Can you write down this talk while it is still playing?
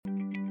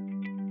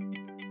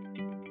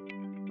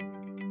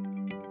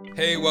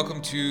Hey,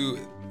 welcome to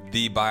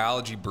the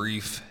Biology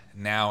Brief,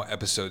 now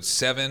episode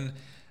 7.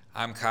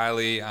 I'm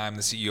Kylie, I'm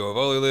the CEO of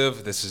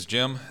OliLive. This is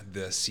Jim,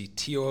 the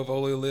CTO of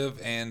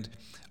OliLive, and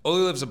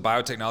OliLive is a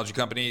biotechnology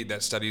company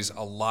that studies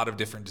a lot of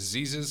different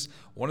diseases.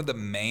 One of the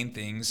main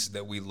things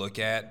that we look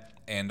at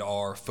and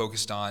are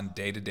focused on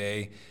day to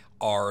day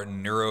are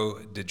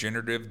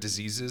neurodegenerative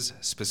diseases,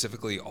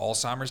 specifically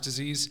Alzheimer's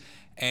disease.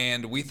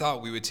 And we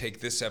thought we would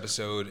take this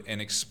episode and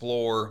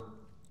explore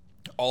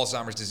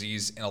Alzheimer's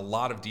disease in a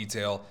lot of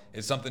detail.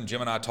 It's something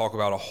Jim and I talk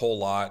about a whole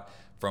lot,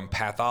 from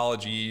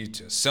pathology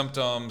to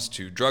symptoms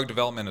to drug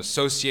development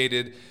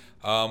associated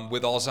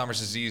with Alzheimer's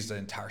disease, the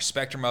entire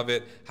spectrum of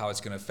it, how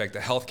it's going to affect the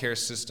healthcare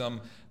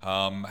system,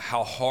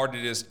 how hard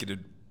it is to get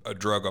a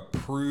drug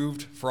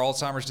approved for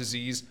Alzheimer's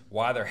disease,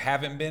 why there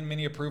haven't been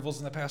many approvals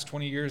in the past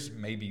 20 years,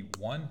 maybe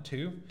 1,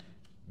 2,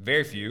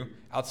 very few,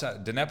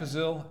 outside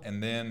donepezil,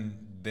 and then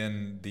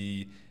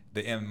the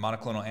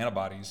monoclonal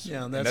antibodies.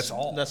 Yeah, and that's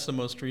all. That's the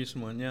most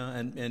recent one, yeah.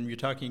 And you're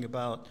talking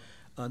about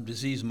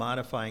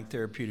disease-modifying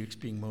therapeutics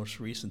being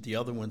most recent. The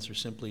other ones are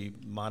simply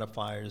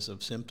modifiers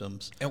of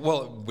symptoms. And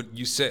well,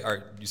 you say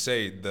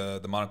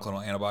the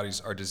monoclonal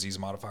antibodies are disease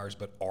modifiers,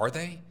 but are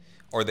they?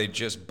 Or are they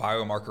just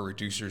biomarker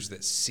reducers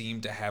that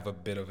seem to have a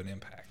bit of an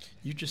impact?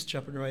 You're just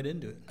jumping right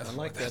into it. I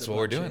like that. That's what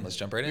we're doing. Let's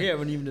jump right in. Yeah,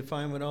 haven't even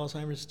defined what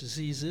Alzheimer's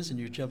disease is, and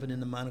you're jumping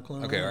into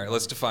monoclonal. Okay, all right.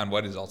 Let's define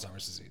what is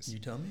Alzheimer's disease. You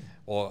tell me.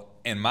 Well,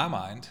 in my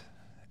mind,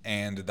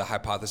 and the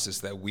hypothesis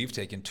that we've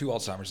taken to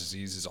Alzheimer's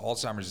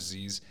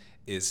disease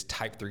is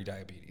type 3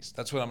 diabetes.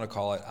 That's what I'm going to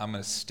call it. I'm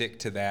going to stick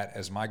to that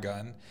as my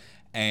gun.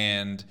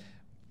 And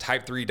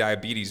type 3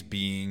 diabetes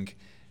being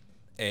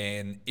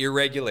an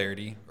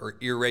irregularity or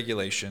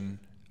irregulation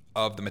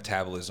of the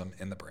metabolism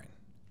in the brain.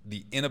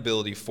 The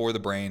inability for the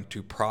brain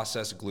to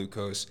process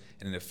glucose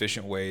in an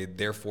efficient way,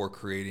 therefore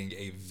creating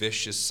a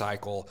vicious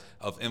cycle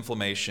of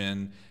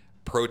inflammation,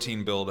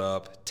 protein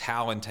buildup,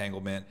 tau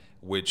entanglement,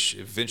 which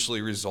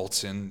eventually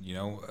results in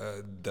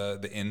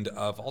the end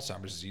of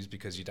Alzheimer's disease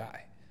because you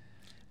die.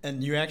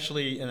 And you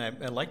actually, and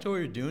I like the way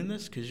you're doing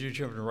this because you're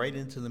jumping right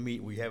into the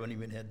meat. We haven't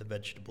even had the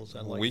vegetables. I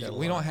like that a lot.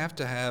 We don't have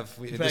to have.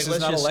 This is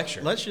not a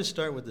lecture. Let's just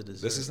start with the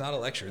dessert. This is not a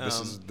lecture.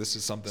 This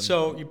is something.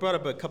 So you brought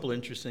up a couple of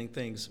interesting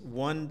things.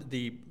 One,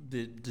 the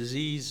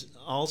disease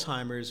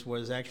Alzheimer's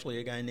was actually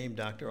a guy named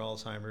Dr.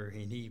 Alzheimer,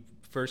 and he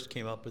first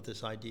came up with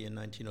this idea in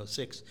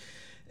 1906.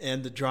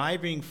 And the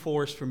driving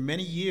force for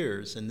many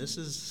years, and this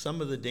is some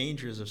of the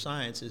dangers of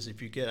science, is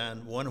if you get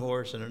on one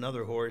horse and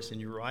another horse and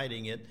you're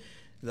riding it,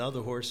 the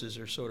other horses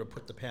are sort of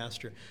put to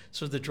pasture.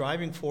 So the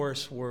driving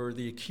force were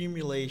the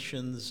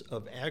accumulations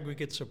of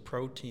aggregates of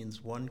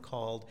proteins, one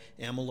called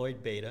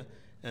amyloid beta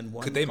and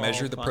one Could they called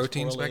measure the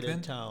proteins back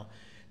then? Tau.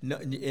 No,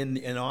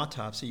 in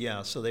autopsy,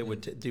 yeah. So they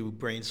would do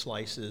brain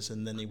slices,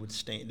 and then they would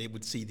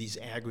see these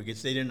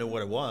aggregates. They didn't know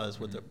what it was,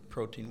 what the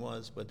protein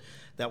was, but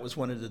that was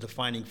one of the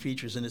defining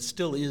features, and it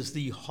still is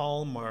the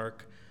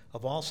hallmark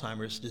of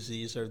Alzheimer's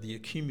disease, are the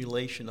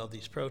accumulation of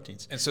these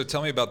proteins. And so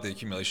tell me about the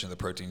accumulation of the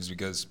proteins,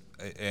 because,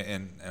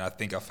 and I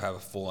think I have a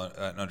full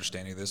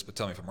understanding of this, but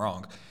tell me if I'm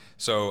wrong.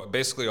 So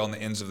basically on the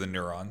ends of the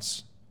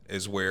neurons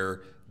is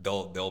where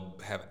they'll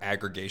have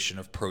aggregation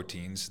of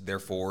proteins,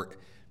 therefore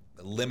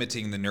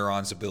limiting the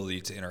neuron's ability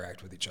to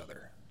interact with each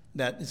other.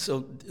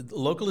 So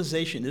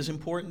localization is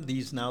important.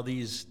 These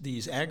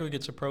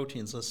aggregates of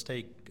proteins, let's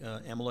take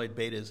amyloid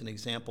beta as an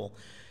example.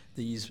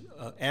 These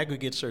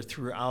aggregates are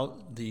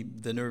throughout the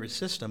nervous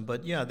system,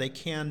 but yeah, they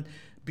can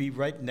be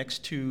right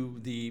next to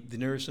the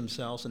nerves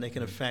themselves, and they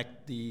can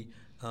affect the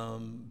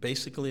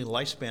basically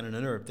lifespan of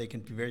the nerve. They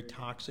can be very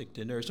toxic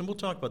to nerves, and we'll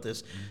talk about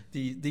this.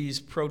 These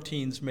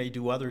proteins may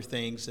do other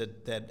things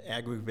that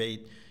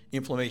aggravate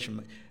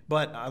inflammation.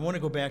 But I want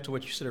to go back to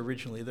what you said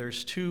originally.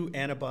 There's 2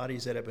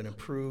 antibodies that have been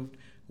approved.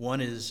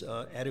 One is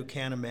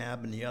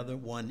aducanumab, and the other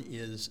one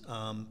is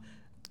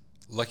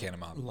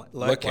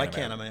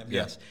lecanemab,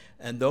 yes.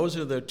 And those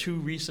are the 2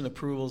 recent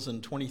approvals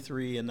in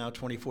 23 and now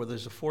 24.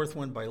 There's a 4th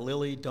one by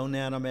Lilly,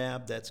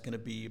 donanemab, that's going to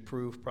be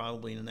approved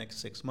probably in the next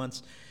 6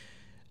 months.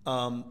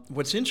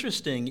 What's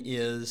interesting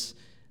is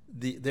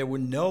there were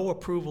no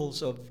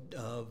approvals of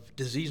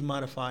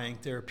disease-modifying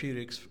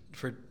therapeutics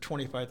for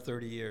 25,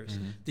 30 years.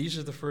 Mm-hmm. These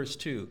are the first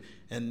 2.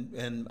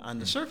 And on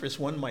the surface,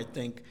 one might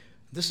think,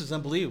 this is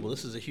unbelievable,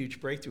 this is a huge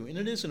breakthrough. And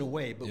it is in a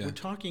way, but we're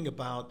talking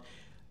about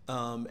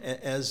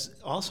as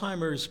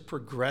Alzheimer's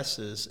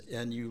progresses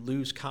and you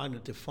lose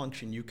cognitive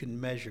function, you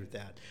can measure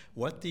that.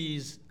 What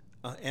these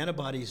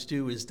antibodies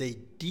do is they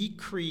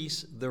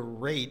decrease the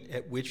rate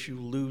at which you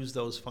lose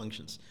those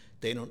functions.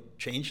 They don't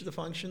change the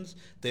functions.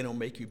 They don't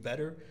make you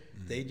better.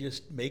 Mm-hmm. They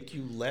just make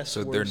you less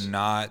worse. So they're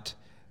not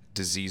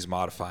disease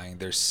modifying.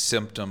 They're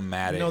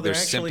symptomatic. No, they're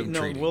actually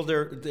symptom treating. Well,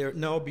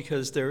 they're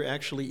because they're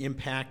actually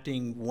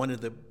impacting one of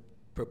the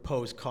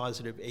proposed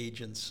causative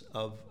agents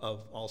of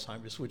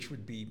Alzheimer's, which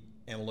would be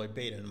amyloid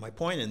beta. And my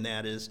point in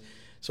that is,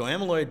 so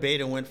amyloid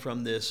beta went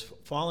from this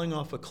falling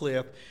off a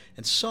cliff,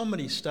 and so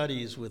many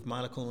studies with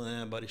monoclonal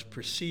antibodies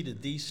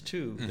preceded these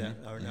 2 that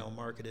are now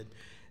marketed.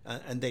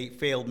 and they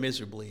failed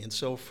miserably. And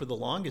so for the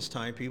longest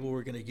time, people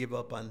were going to give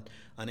up on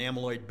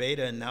amyloid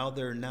beta, and now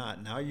they're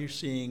not. Now you're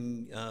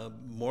seeing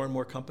more and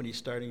more companies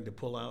starting to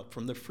pull out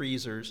from the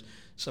freezers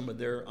some of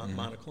their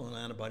monoclonal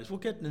antibodies. We'll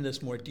get into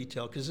this more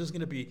detail because there's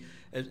going to be,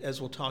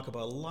 as we'll talk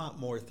about, a lot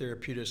more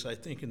therapeutics, I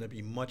think, going to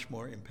be much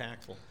more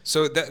impactful.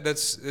 So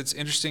it's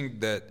interesting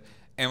that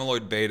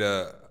amyloid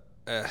beta,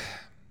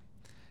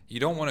 you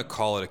don't want to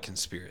call it a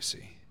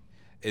conspiracy.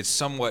 It's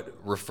somewhat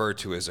referred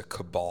to as a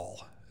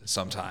cabal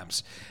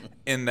sometimes,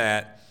 in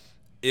that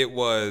it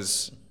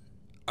was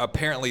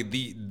apparently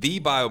the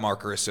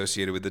biomarker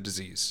associated with the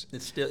disease.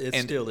 It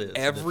still is.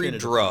 Every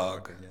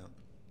drug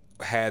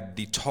had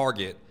the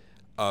target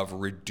of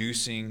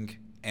reducing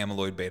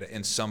amyloid beta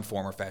in some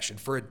form or fashion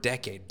for a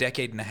decade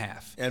and a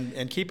half.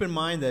 And keep in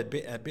mind that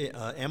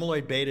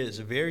amyloid beta is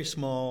a very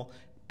small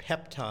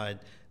peptide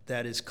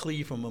that is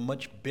cleaved from a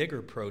much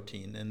bigger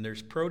protein, and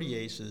there's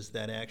proteases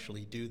that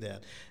actually do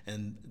that.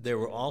 And there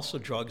were also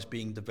drugs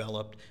being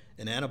developed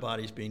and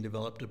antibodies being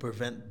developed to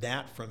prevent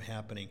that from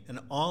happening. And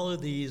all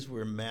of these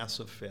were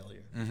massive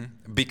failure.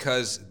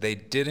 Because they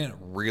didn't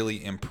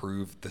really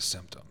improve the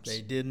symptoms.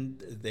 They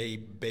didn't. They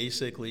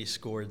basically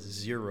scored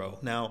 0.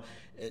 Now,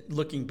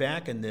 looking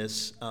back on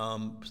this,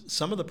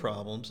 some of the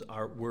problems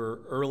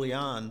were early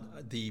on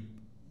the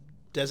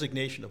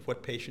designation of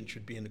what patients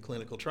should be in the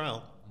clinical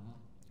trial.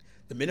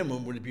 The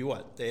minimum would be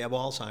what? They have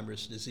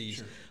Alzheimer's disease.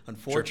 Sure.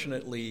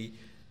 Unfortunately,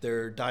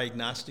 their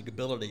diagnostic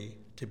ability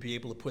to be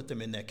able to put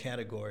them in that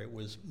category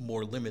was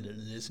more limited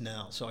than it is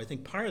now. So I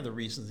think part of the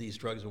reason these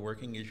drugs are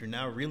working is you're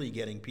now really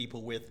getting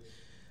people with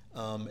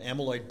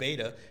amyloid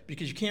beta,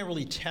 because you can't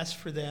really test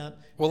for that.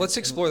 Well, let's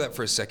explore that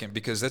for a second,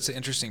 because that's an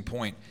interesting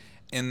point,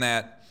 in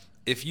that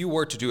if you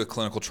were to do a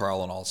clinical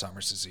trial on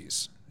Alzheimer's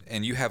disease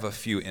and you have a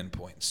few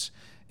endpoints,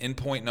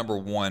 endpoint number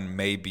 1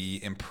 may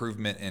be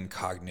improvement in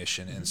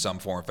cognition in some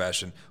form or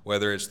fashion,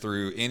 whether it's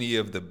through any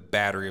of the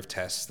battery of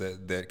tests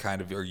that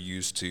kind of are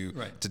used to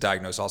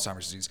diagnose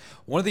Alzheimer's disease.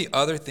 One of the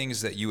other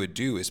things that you would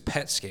do is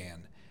PET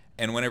scan.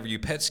 And whenever you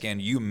PET scan,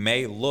 you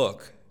may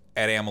look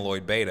at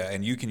amyloid beta,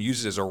 and you can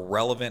use it as a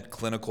relevant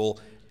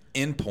clinical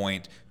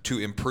endpoint to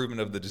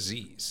improvement of the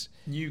disease.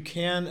 You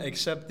can,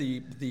 except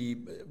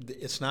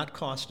it's not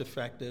cost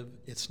effective,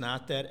 it's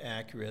not that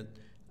accurate.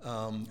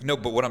 No,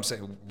 but what I'm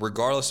saying,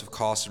 regardless of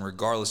cost and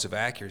regardless of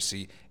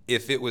accuracy,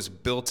 if it was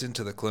built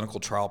into the clinical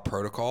trial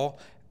protocol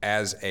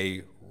as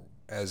a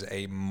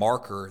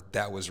marker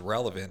that was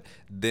relevant,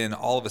 then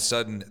all of a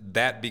sudden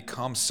that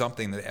becomes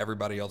something that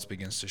everybody else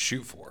begins to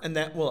shoot for. And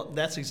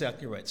that's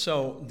exactly right.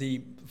 So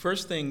the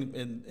first thing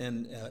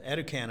in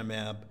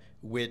aducanumab,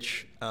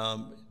 which a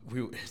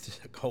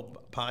whole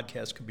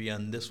podcast could be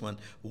on this one,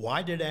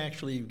 why did it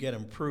actually get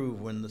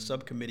approved when the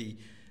subcommittee,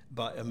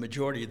 but a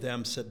majority of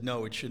them said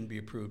no, it shouldn't be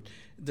approved?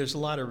 There's a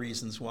lot of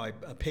reasons why.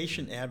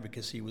 Patient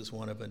advocacy was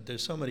one of it.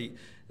 There's so many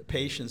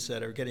patients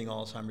that are getting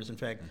Alzheimer's. In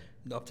fact,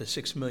 up to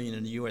 6 million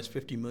in the U.S.,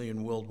 50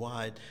 million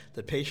worldwide.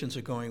 That patients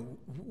are going,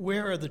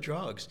 where are the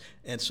drugs?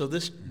 And so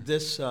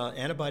this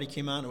antibody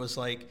came out and it was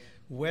like,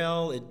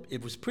 well,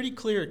 it was pretty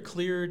clear. It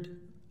cleared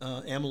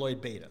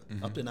amyloid beta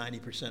up to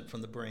 90%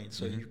 from the brain.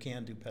 So you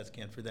can do PET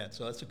scan for that.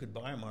 So that's a good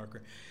biomarker.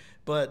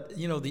 But,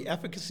 the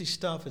efficacy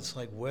stuff, it's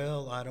like,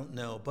 well, I don't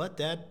know. But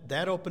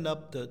that opened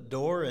up the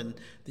door, and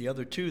the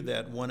other two,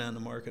 that one on the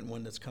market and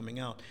one that's coming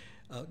out,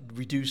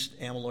 reduced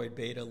amyloid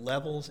beta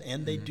levels,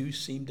 and they do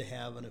seem to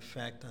have an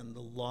effect on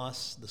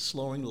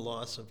slowing the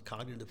loss of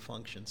cognitive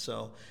function.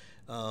 So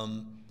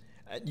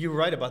you're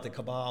right about the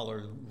cabal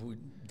or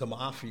the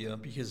mafia,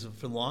 because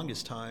for the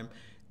longest time,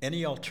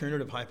 any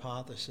alternative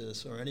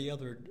hypothesis or any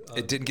other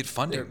it didn't get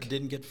funding. It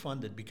didn't get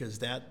funded because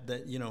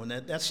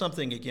that's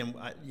something, again,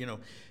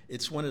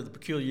 it's one of the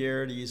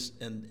peculiarities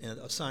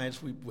of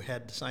science. We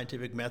had the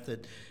scientific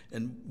method,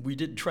 and we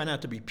did try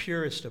not to be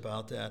purist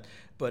about that.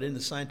 But in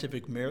the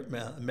scientific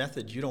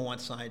method, you don't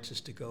want scientists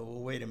to go,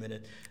 well, wait a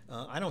minute,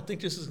 I don't think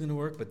this is going to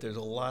work, but there's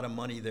a lot of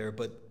money there.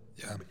 But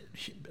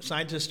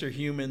scientists are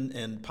human,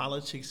 and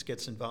politics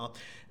gets involved.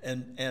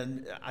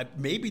 And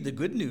maybe the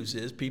good news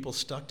is people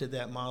stuck to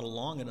that model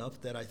long enough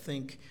that I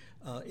think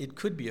it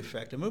could be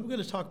effective. We're going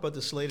to talk about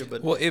this later,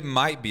 but it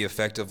might be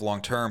effective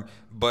long term.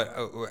 But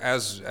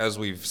as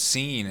we've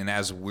seen, and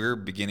as we're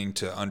beginning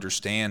to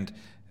understand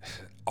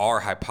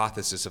our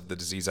hypothesis of the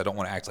disease, I don't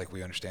want to act like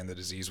we understand the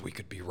disease. We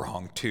could be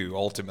wrong too.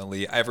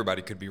 Ultimately,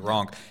 everybody could be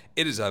wrong.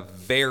 It is a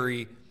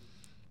very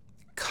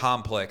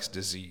complex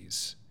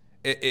disease.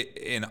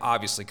 And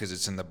obviously because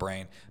it's in the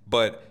brain,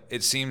 but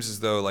it seems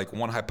as though like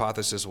one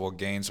hypothesis will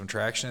gain some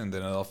traction and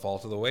then it'll fall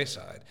to the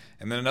wayside,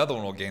 and then another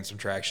one will gain some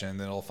traction and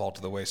then it'll fall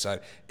to the wayside.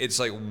 It's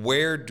like,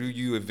 where do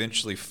you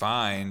eventually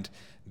find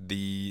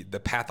the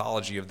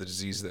pathology of the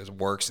disease that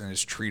works and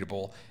is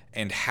treatable,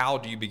 and how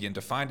do you begin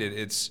to find it?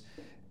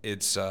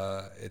 It's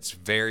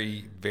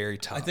very, very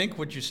tough. I think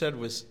what you said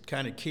was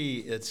kind of key.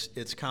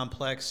 It's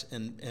complex,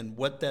 and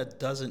what that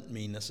doesn't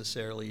mean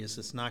necessarily is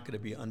it's not going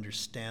to be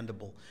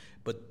understandable.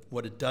 But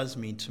what it does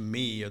mean to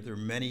me are there are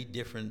many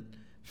different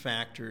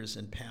factors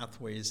and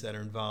pathways that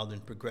are involved in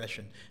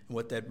progression. And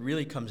what that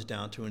really comes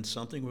down to, and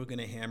something we're going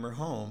to hammer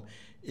home,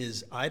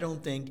 is I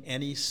don't think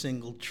any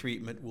single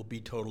treatment will be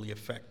totally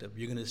effective.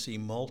 You're going to see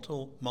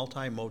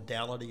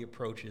multi-modality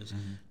approaches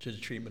to the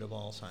treatment of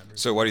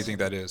Alzheimer's. So what do you think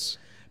that is?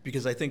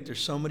 Because I think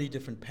there's so many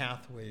different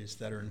pathways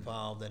that are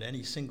involved that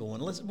any single one,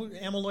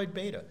 amyloid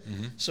beta.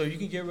 So you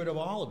can get rid of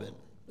all of it,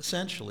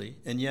 essentially,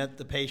 and yet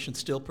the patient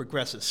still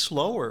progresses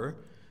slower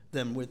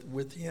than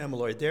with the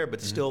amyloid there,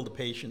 but still the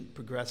patient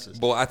progresses.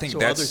 Well, I think so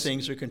that's, other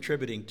things are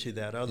contributing to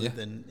that other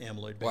than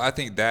amyloid beta. Well, I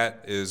think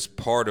that is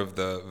part of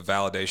the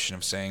validation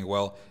of saying,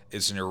 well,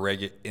 it's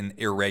an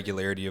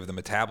irregularity of the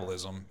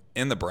metabolism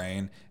in the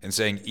brain, and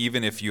saying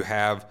even if you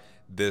have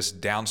this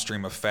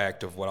downstream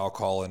effect of what I'll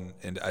call a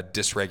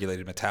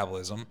dysregulated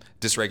metabolism,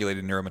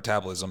 dysregulated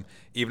neurometabolism,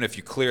 even if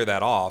you clear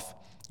that off,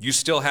 you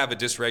still have a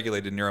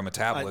dysregulated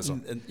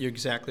neurometabolism. You're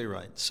exactly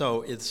right.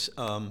 So it's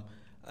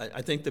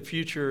I think the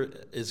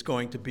future is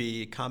going to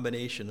be a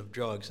combination of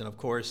drugs, and of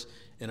course,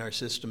 in our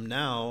system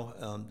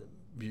now,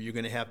 you're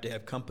going to have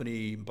biotech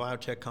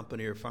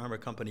company or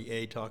pharma company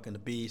A talking to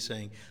B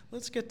saying,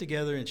 let's get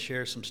together and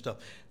share some stuff.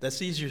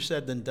 That's easier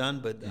said than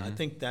done, but I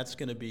think that's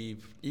going to be,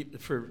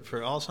 for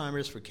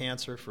Alzheimer's, for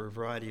cancer, for a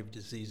variety of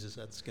diseases,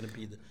 that's going to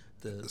be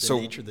the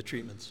nature of the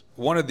treatments.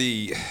 One of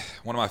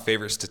my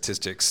favorite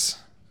statistics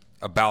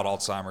about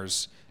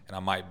Alzheimer's, and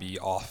I might be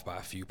off by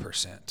a few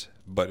percent,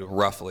 but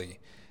roughly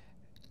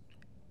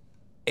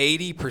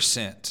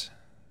 80%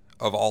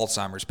 of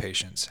Alzheimer's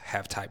patients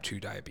have type 2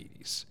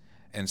 diabetes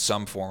in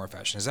some form or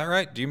fashion. Is that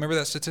right? Do you remember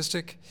that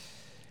statistic?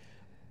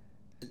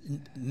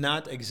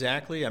 Not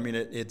exactly. I mean,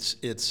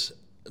 it's.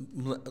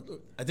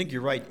 I think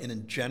you're right in a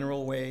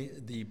general way.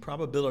 The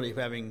probability of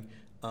having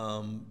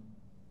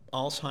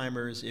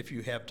Alzheimer's, if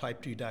you have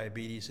type 2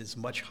 diabetes, is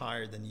much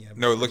higher than you have.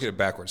 No, look at it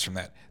backwards from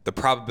that. The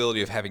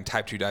probability of having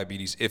type 2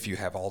 diabetes if you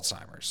have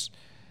Alzheimer's.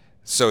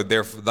 So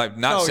therefore,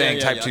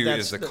 saying type 2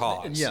 is the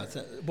cause. Yeah,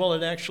 well,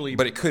 it actually.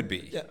 But it could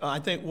be. I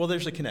think, well,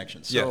 there's a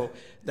connection. So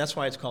that's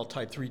why it's called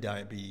type 3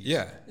 diabetes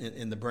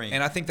in the brain.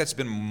 And I think that's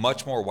been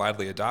much more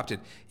widely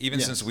adopted, even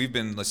since we've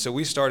been, so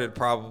we started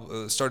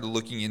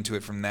looking into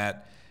it from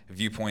that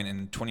viewpoint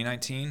in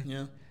 2019.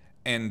 Yeah.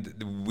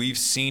 And we've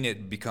seen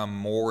it become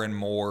more and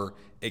more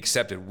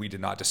accepted. We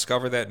did not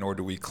discover that, nor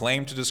do we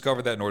claim to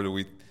discover that, nor do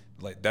we,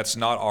 that's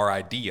not our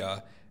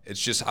idea. It's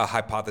just a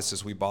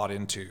hypothesis we bought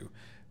into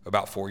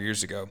about 4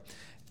 years ago,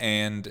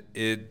 and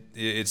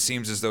it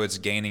seems as though it's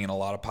gaining in a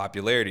lot of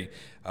popularity.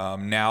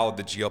 Now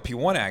the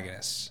GLP-1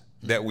 agonists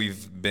that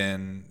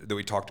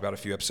we talked about a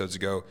few episodes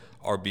ago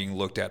are being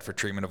looked at for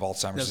treatment of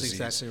Alzheimer's disease.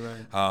 That's exactly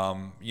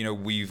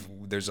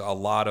right. There's a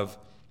lot of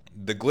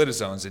the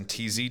glitazones and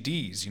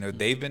TZDs.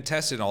 They've been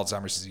tested in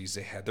Alzheimer's disease.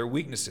 They had their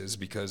weaknesses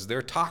because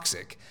they're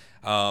toxic.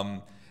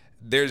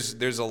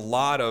 There's a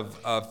lot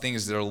of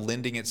things that are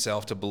lending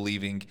itself to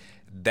believing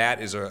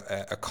that is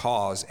a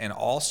cause, and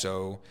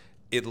also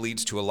it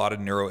leads to a lot of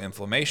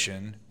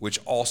neuroinflammation, which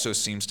also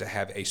seems to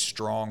have a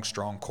strong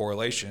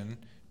correlation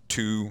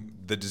to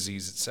the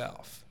disease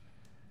itself.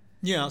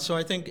 Yeah, so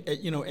I think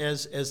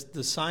as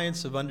the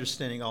science of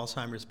understanding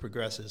Alzheimer's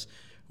progresses,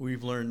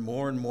 we've learned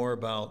more and more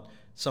about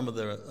some of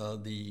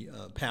the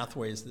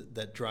pathways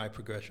that drive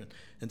progression,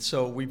 and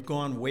so we've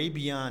gone way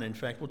beyond. In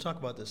fact, we'll talk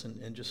about this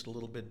in just a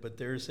little bit, but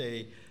there's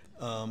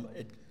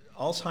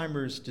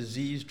Alzheimer's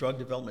disease drug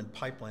development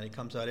pipeline. It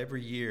comes out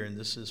every year, and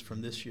this is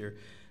from this year,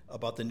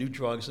 about the new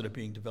drugs that are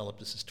being developed.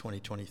 This is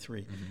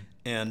 2023.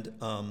 And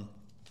I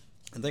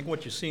think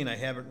what you're seeing, I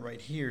have it right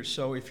here.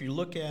 So if you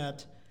look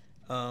at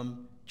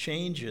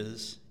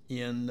changes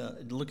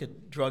look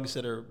at drugs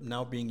that are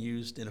now being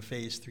used in a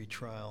phase 3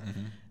 trial,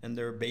 and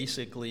there are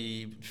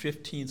basically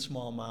 15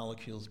 small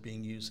molecules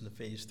being used in a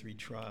phase 3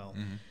 trial.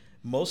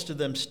 Most of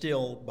them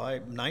still, by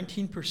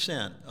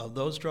 19% of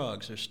those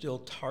drugs are still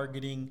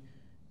targeting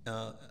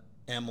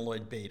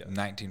amyloid beta.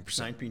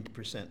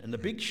 19%. And the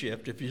big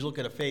shift, if you look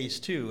at a phase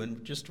 2,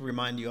 and just to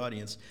remind the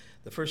audience,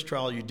 the first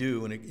trial you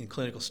do in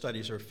clinical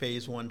studies are a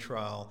phase 1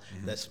 trial.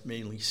 That's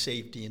mainly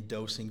safety and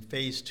dosing.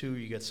 Phase 2,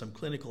 you get some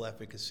clinical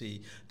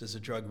efficacy. Does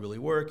the drug really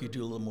work? You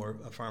do a little more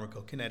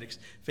pharmacokinetics.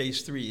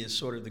 Phase 3 is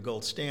sort of the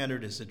gold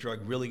standard. Is the drug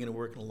really going to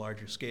work on a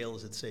larger scale?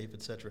 Is it safe,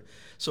 et cetera?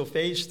 So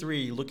phase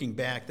 3, looking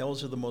back,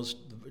 those are the most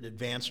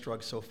advanced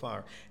drugs so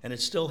far. And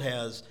it still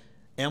has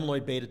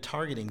amyloid beta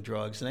targeting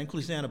drugs, and that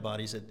includes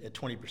antibodies at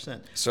 20%.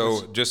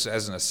 So just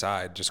as an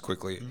aside, just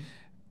quickly,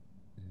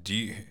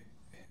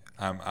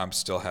 I'm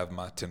still have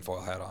my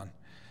tinfoil hat on.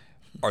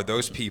 Are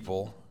those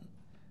people,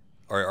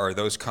 or are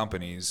those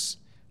companies,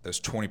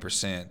 those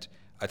 20%,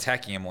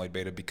 attacking amyloid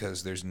beta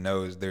because there's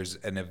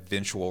an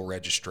eventual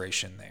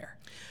registration there?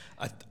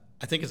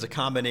 I think it's a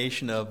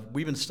combination of,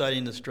 we've been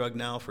studying this drug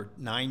now for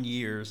 9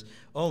 years.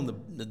 Oh,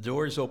 and the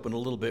door's open a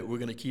little bit. We're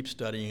going to keep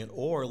studying it,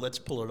 or let's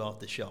pull it off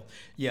the shelf.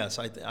 Yes,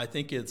 I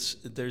think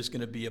there's going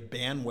to be a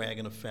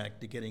bandwagon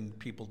effect to getting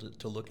people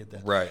to look at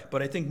that. Right.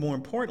 But I think more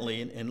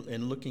importantly,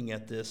 in looking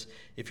at this,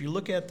 if you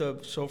look at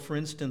so for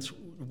instance,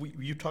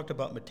 you talked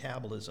about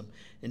metabolism.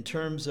 In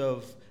terms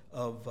of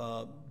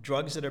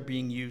drugs that are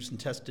being used and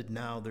tested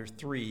now. There are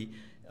 3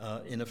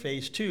 in a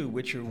phase 2,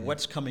 which are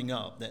what's coming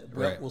up.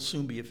 That will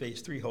soon be a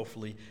phase 3,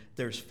 hopefully.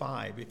 There's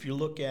 5. If you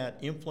look at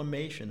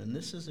inflammation, and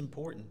this is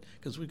important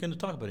because we're going to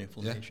talk about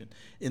inflammation.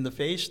 Yeah. In the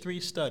phase 3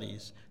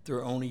 studies, there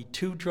are only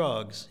 2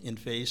 drugs in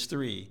phase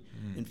 3.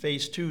 In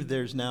phase 2,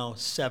 there's now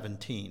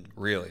 17.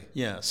 Really?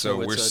 Yeah. So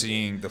we're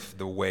seeing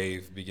the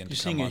wave begin to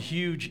come on. You're seeing a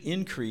huge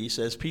increase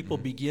as people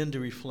begin to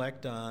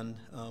reflect on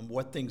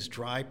what things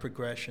drive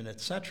progression, et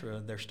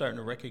cetera. They're starting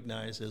to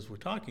recognize, as we're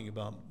talking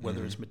about,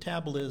 whether it's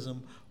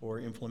metabolism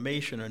or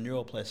inflammation or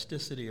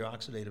neuroplasticity or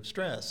oxidative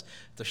stress,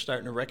 they're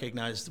starting to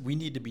recognize we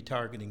need to be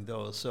targeting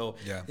those. So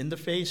in the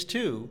phase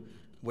 2,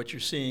 what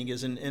you're seeing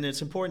is, and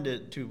it's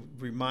important to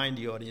remind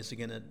the audience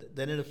again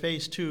that in a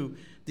phase 2,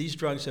 these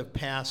drugs have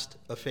passed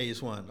a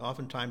phase 1.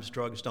 Oftentimes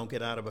drugs don't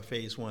get out of a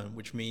phase 1,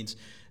 which means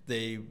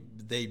they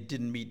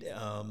didn't meet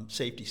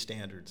safety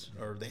standards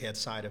or they had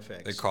side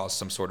effects. They caused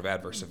some sort of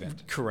adverse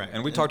event. Correct.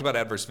 And we talked about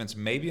adverse events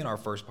maybe in our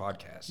first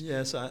podcast.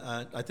 Yes,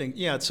 I think,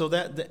 yeah. So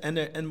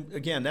and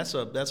again, that's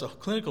a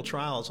clinical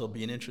trials will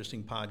be an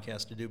interesting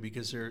podcast to do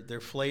because they're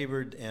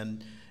flavored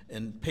and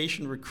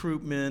patient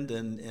recruitment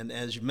and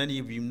as many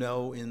of you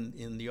know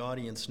in the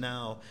audience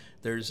now,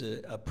 there's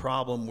a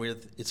problem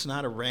with it's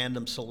not a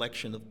random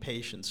selection of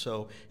patients.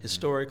 So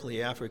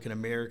historically, African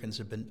Americans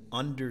have been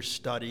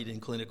understudied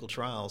in clinical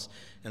trials,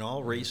 and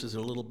all races are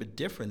a little bit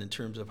different in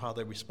terms of how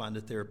they respond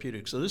to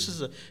therapeutics. So this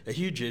is a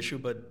huge issue,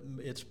 but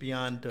it's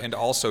beyond. And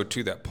also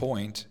to that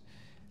point,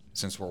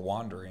 since we're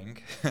wandering,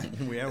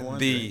 we are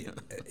wandering.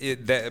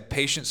 The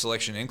patient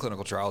selection in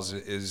clinical trials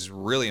is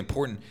really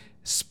important,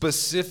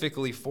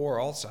 specifically for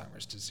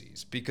Alzheimer's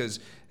disease, because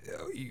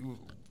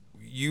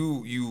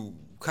you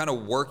kind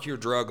of work your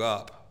drug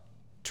up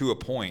to a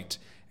point,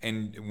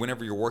 and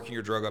whenever you're working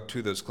your drug up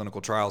to those clinical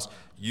trials,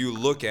 you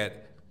look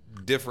at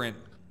different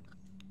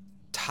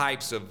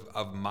types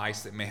of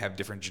mice that may have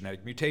different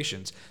genetic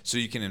mutations, so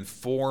you can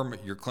inform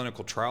your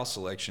clinical trial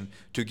selection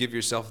to give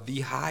yourself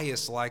the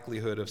highest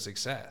likelihood of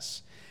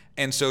success.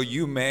 And so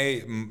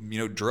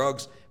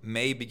drugs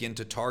may begin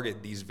to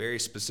target these very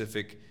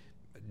specific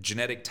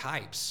genetic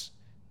types,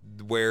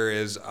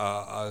 whereas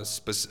a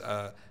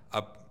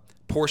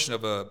portion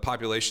of a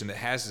population that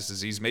has this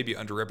disease may be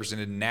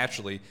underrepresented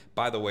naturally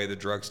by the way the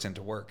drugs tend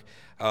to work.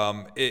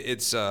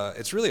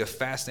 It's really a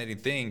fascinating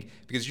thing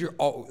because you're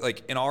all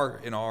like in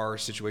our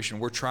situation,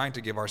 we're trying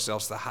to give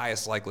ourselves the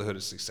highest likelihood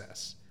of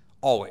success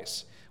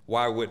always.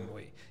 Why wouldn't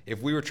we?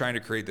 If we were trying to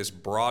create this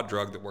broad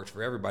drug that worked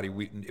for everybody,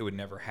 it would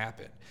never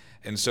happen.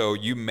 And so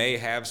you may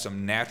have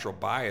some natural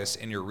bias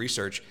in your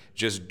research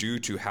just due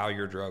to how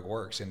your drug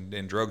works,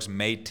 and drugs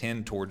may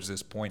tend towards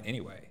this point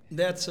anyway.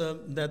 That's a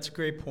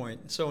great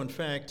point. So in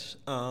fact,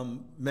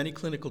 many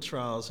clinical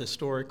trials,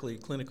 historically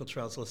clinical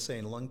trials, let's say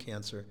in lung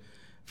cancer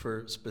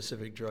for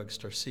specific drugs,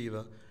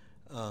 Tarceva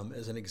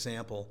as an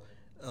example,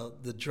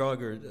 the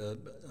drug, or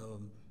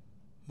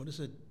what is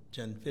it?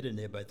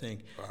 Genfitinib, I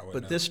think.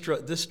 But this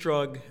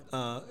drug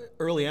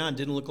early on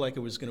didn't look like it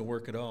was going to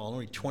work at all.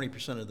 Only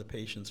 20% of the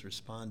patients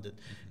responded.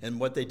 And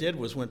what they did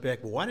was went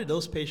back, well, why did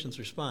those patients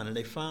respond? And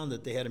they found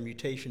that they had a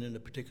mutation in a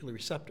particular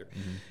receptor.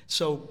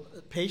 So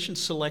patient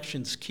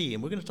selection's key.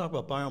 And we're going to talk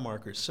about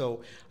biomarkers.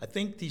 So I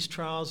think these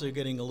trials are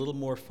getting a little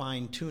more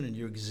fine-tuned, and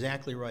you're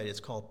exactly right.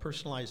 It's called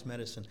personalized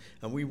medicine.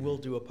 And we will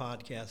do a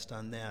podcast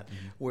on that,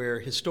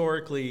 where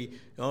historically,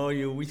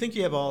 we think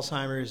you have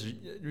Alzheimer's,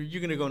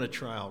 you're going to go on a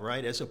trial,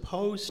 right? As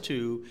opposed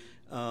to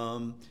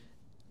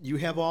you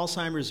have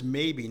Alzheimer's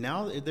maybe.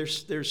 Now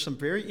there's some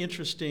very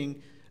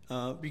interesting,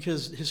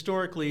 because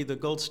historically the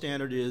gold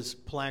standard is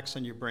plaques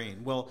on your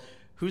brain. Well,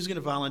 who's going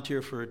to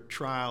volunteer for a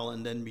trial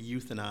and then be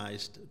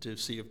euthanized to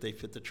see if they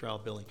fit the trial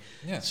billing?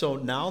 Yeah. So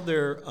now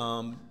there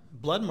are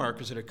blood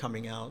markers that are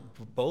coming out,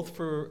 both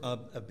for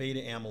a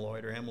beta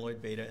amyloid or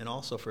amyloid beta, and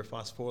also for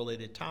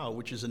phosphorylated tau,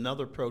 which is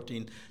another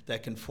protein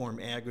that can form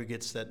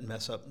aggregates that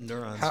mess up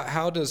neurons.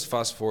 How does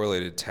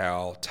phosphorylated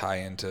tau tie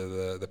into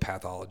the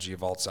pathology of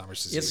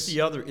Alzheimer's disease?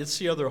 It's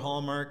the other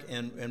hallmark,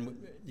 and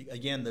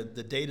again,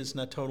 the data is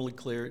not totally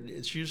clear.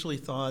 It's usually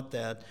thought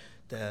that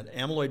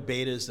amyloid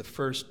beta is the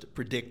first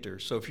predictor.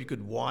 So if you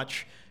could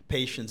watch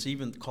patients,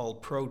 even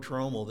called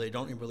prodromal, they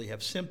don't really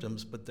have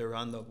symptoms, but they're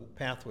on the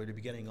pathway to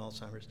beginning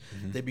Alzheimer's.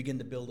 They begin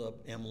to build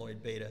up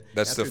amyloid beta.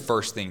 That's the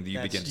first thing that you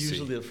begin to see. That's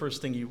usually the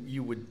first thing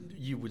you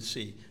would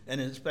see,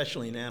 and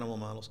especially in animal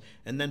models.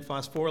 And then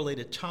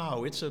phosphorylated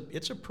tau, it's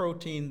a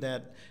protein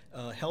that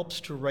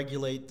helps to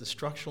regulate the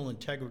structural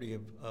integrity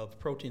of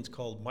proteins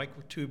called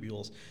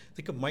microtubules.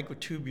 Think of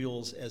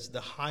microtubules as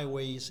the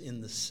highways in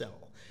the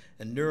cell.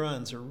 And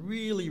neurons are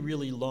really,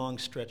 really long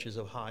stretches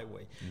of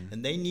highway.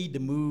 And they need to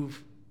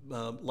move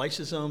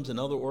lysosomes and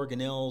other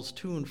organelles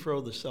to and fro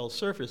the cell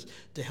surface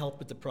to help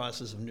with the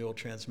process of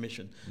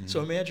neurotransmission.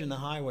 So imagine the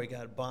highway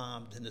got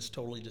bombed and it's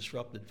totally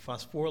disrupted.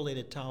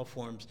 Phosphorylated tau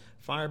forms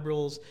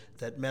fibrils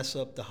that mess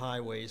up the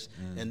highways,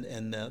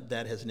 and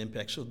that has an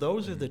impact. So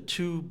those are the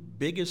two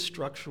biggest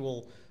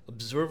structural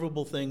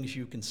observable things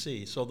you can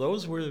see. So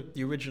those were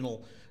the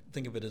original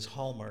think of it as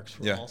hallmarks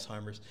for Yeah.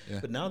 Alzheimer's. Yeah.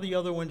 But now the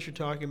other ones you're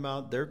talking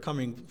about, they're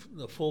coming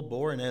the full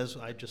bore, and as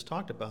I just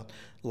talked about,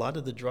 a lot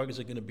of the drugs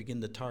are going to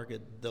begin to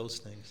target those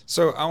things.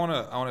 So I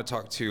want to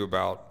talk to you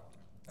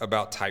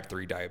about type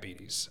 3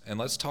 diabetes, and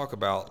let's talk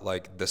about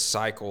like the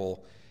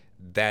cycle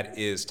that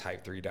is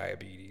type 3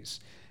 diabetes,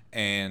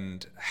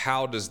 and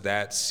how does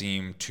that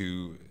seem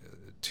to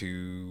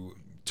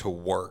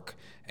work.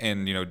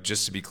 And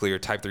just to be clear,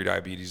 type 3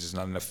 diabetes is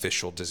not an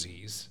official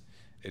disease.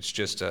 It's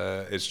just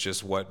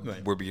what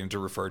Right. we're beginning to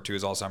refer to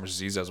as Alzheimer's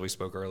disease, as we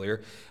spoke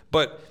earlier.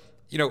 But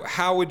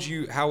how would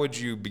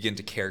you begin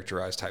to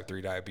characterize type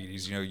 3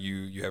 diabetes?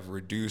 You have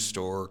reduced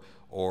or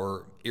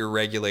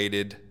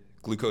irregulated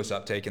glucose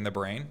uptake in the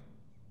brain,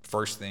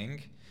 first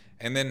thing,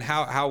 and then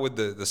how would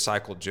the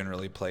cycle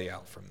generally play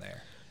out from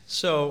there?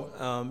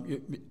 So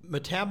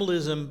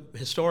metabolism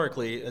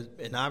historically,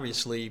 and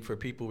obviously for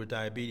people with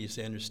diabetes,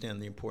 they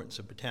understand the importance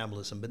of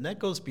metabolism, but that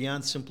goes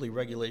beyond simply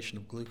regulation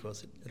of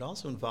glucose. It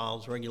also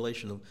involves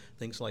regulation of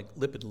things like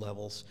lipid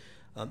levels.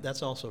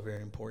 That's also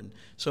very important.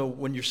 So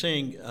when you're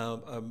saying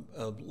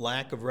a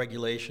lack of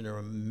regulation or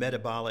a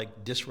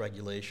metabolic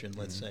dysregulation,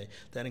 let's say,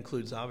 that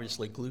includes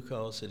obviously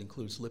glucose, it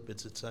includes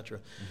lipids, et cetera.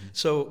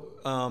 So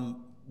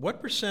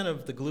what percent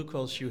of the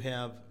glucose you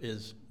have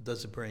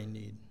does the brain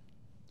need?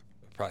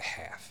 Probably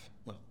half.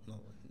 Well, no,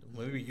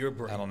 maybe your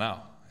brain. I don't know.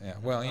 Yeah.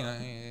 Well,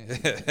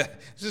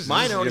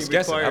 Mine only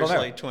guessing. I don't requires know.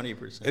 like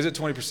 20%. Is it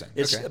 20%?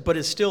 Okay. But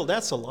it's still,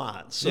 that's a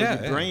lot. So Yeah,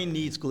 the yeah. brain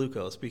needs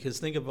glucose because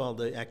think of all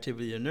the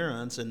activity of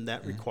neurons, and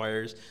that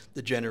requires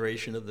the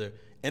generation of the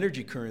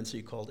energy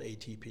currency called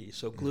ATP.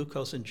 So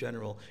glucose in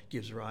general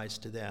gives rise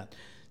to that.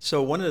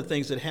 So one of the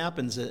things that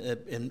happens,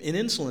 and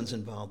insulin's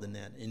involved in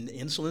that. And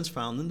insulin's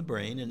found in the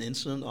brain, and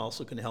insulin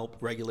also can help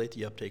regulate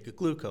the uptake of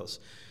glucose.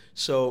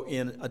 So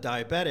in a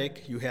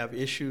diabetic, you have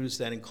issues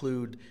that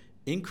include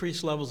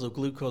increased levels of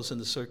glucose in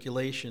the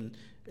circulation,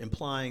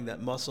 implying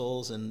that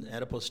muscles and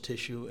adipose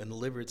tissue and the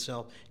liver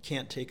itself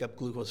can't take up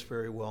glucose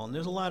very well. And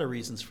there's a lot of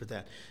reasons for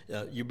that.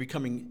 You're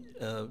becoming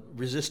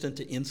resistant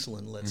to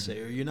insulin, let's say,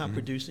 or you're not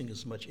producing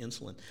as much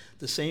insulin.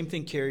 The same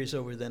thing carries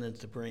over then into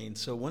the brain.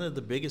 So one of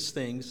the biggest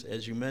things,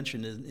 as you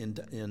mentioned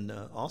in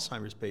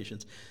Alzheimer's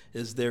patients,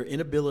 is their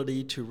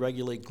inability to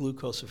regulate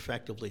glucose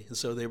effectively. And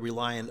so they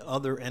rely on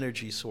other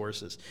energy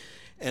sources.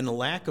 And the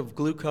lack of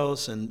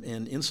glucose and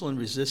insulin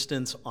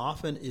resistance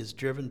often is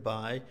driven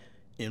by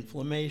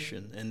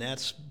inflammation, and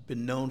that's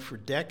been known for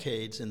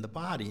decades in the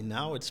body.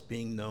 Now it's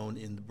being known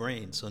in the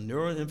brain. So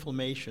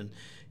neuroinflammation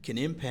can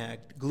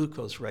impact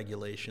glucose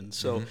regulation.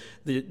 So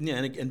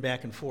and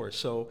back and forth.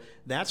 So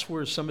that's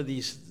where some of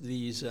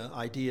these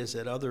ideas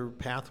that other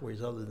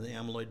pathways other than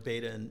amyloid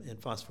beta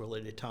and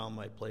phosphorylated tau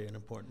might play an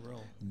important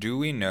role. Do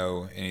we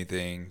know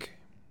anything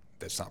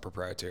that's not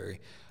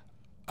proprietary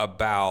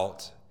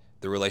about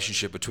the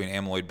relationship between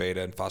amyloid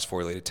beta and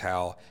phosphorylated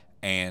tau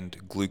and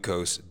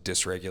glucose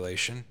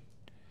dysregulation?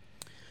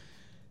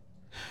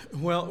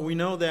 Well, we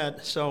know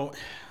that,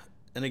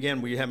 and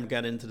again, we haven't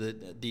got into the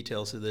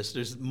details of this.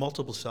 There's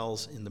multiple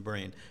cells in the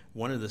brain.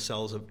 One of the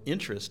cells of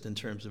interest in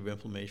terms of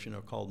inflammation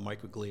are called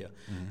microglia.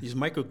 These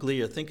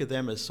microglia, think of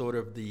them as sort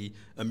of the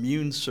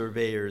immune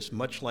surveyors,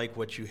 much like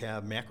what you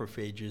have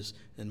macrophages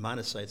and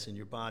monocytes in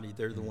your body.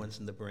 They're the ones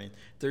in the brain.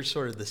 They're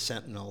sort of the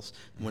sentinels.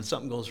 When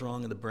something goes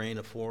wrong in the brain,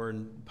 a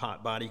foreign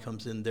body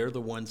comes in, they're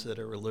the ones that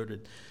are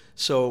alerted.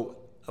 So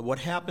what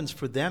happens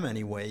for them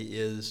anyway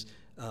is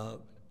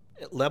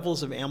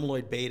levels of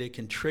amyloid beta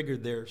can trigger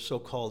their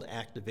so-called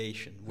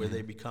activation, where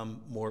they become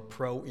more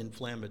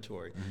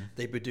pro-inflammatory.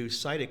 They produce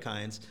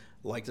cytokines,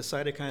 like the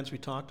cytokines we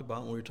talked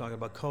about when we were talking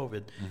about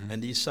COVID,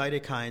 and these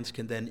cytokines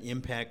can then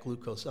impact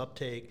glucose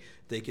uptake.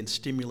 They can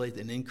stimulate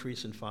an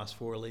increase in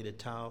phosphorylated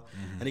tau.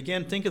 And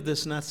again, think of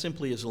this not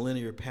simply as a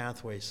linear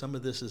pathway. Some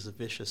of this is a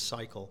vicious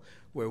cycle,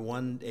 where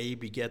one A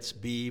begets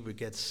B,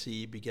 begets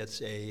C,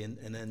 begets A,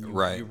 and then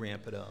you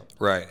ramp it up.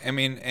 Right. I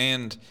mean,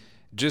 and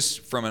just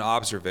from an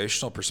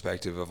observational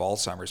perspective of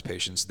Alzheimer's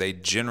patients, they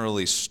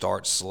generally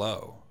start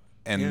slow,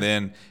 and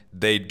then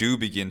they do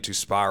begin to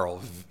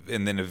spiral,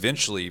 and then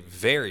eventually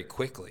very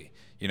quickly,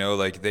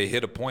 like they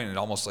hit a point and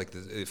almost like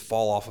they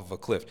fall off of a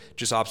cliff,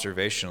 just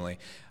observationally.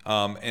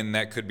 And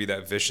that could be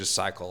that vicious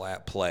cycle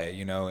at play,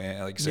 and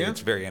like I say, it's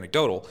very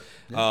anecdotal,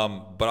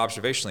 but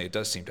observationally it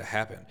does seem to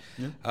happen.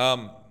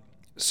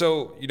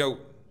 So,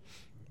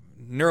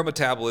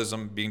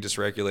 neurometabolism being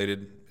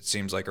dysregulated, it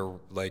seems like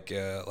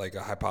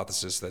a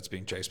hypothesis that's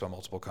being chased by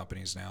multiple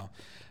companies now.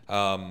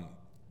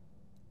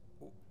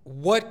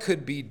 What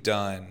could be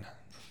done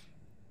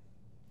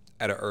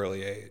at an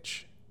early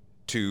age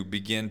to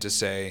begin to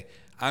say,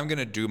 I'm going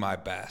to do my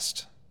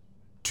best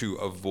to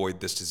avoid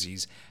this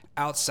disease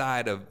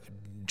outside of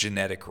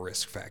genetic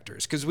risk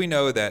factors? Because we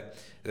know that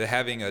that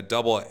having a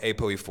double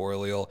ApoE4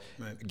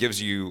 allele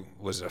gives you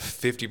was a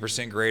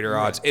 50% greater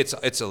odds. It's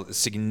a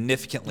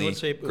significantly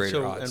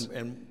greater odds.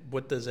 And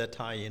what does that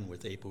tie in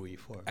with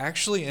ApoE4?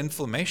 Actually,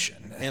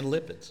 inflammation and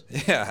lipids.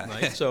 Yeah.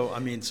 Right. So I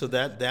mean, so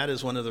that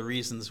is one of the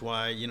reasons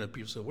why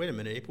people say, wait a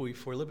minute,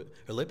 ApoE4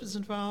 are lipids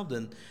involved?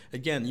 And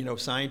again,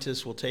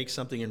 scientists will take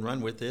something and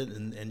run with it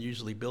and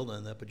usually build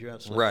on that. But you're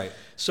absolutely right.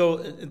 So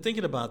in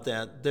thinking about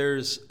that,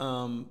 there's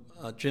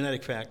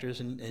genetic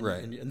factors and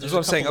that's what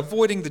I'm saying.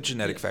 Avoiding the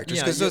genetic factors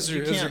because those are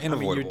unavoidable. I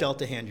mean, you're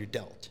dealt a hand, you're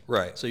dealt.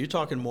 Right. So you're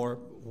talking more.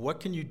 What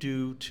can you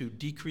do to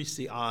decrease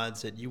the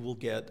odds that you will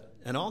get?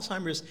 And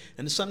Alzheimer's,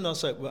 and there's something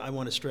else I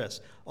want to stress.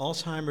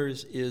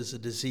 Alzheimer's is a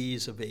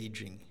disease of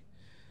aging.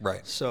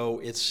 Right. So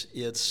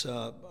it's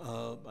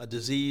a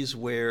disease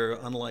where,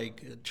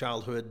 unlike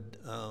childhood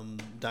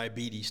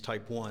diabetes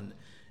type 1,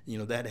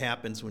 that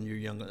happens when you're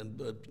young.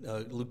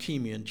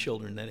 Leukemia in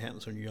children, that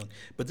happens when you're young.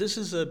 But this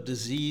is a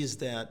disease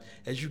that,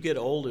 as you get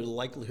older, the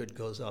likelihood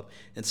goes up.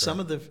 And some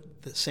of the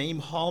same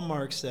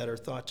hallmarks that are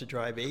thought to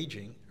drive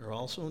aging are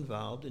also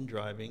involved in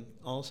driving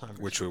Alzheimer's.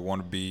 Which we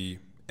want to be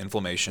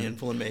inflammation,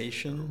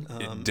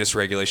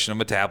 dysregulation of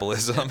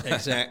metabolism.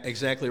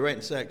 Exactly right.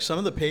 In fact, some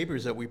of the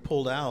papers that we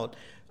pulled out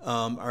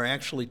are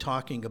actually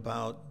talking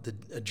about the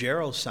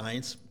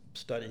geroscience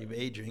study of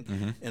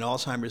aging and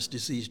Alzheimer's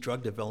disease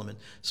drug development.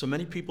 So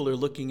many people are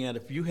looking at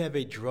if you have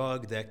a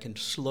drug that can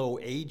slow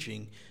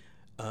aging,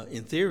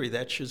 in theory,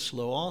 that should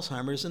slow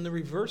Alzheimer's, and the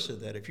reverse of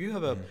that. If you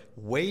have a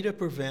way to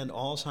prevent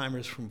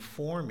Alzheimer's from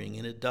forming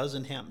and it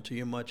doesn't happen to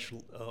you much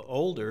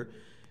older,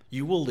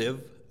 you will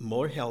live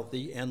more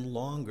healthy and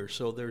longer.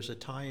 So there's a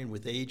tie-in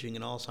with aging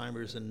and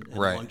Alzheimer's and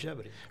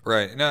longevity.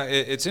 Right. Now,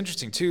 it's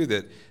interesting, too,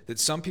 that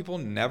some people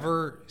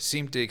never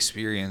seem to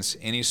experience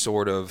any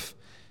sort of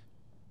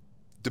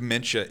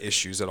dementia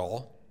issues at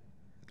all.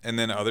 And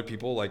then other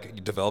people,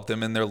 like, develop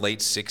them in their late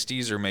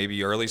 60s or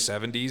maybe early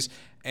 70s.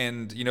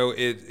 And,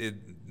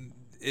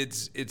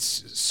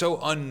 it's so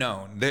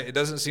unknown. It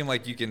doesn't seem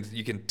like you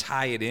can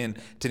tie it in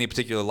to any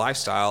particular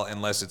lifestyle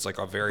unless it's like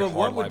a very hard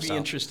lifestyle. But what would be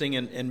interesting,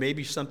 and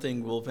maybe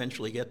something we'll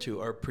eventually get to,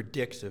 are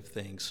predictive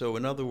things. So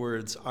in other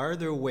words, are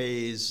there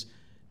ways,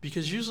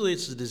 because usually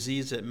it's a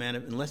disease that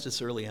unless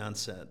it's early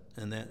onset,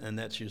 and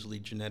that's usually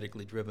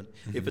genetically driven.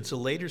 If it's a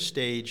later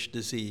stage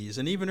disease,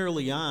 and even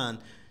early on,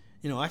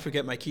 I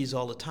forget my keys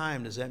all the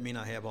time. Does that mean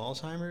I have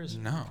Alzheimer's?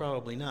 No.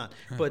 Probably not.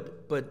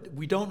 But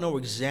we don't know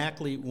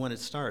exactly when it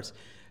starts.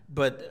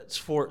 But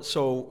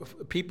so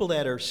people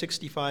that are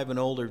 65 and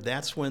older,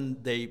 that's when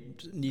they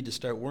need to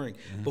start worrying.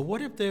 But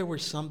what if there were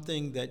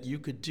something that you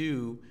could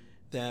do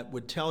that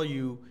would tell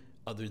you,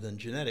 other than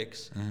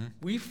genetics,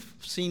 we've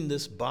seen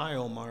this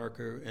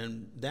biomarker,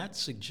 and that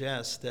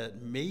suggests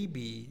that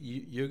maybe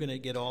you're going to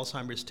get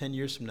Alzheimer's 10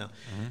 years from now.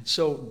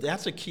 So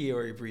that's a key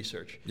area of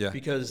research.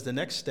 Because the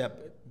next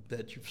step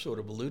that you've sort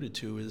of alluded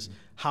to is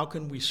how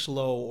can we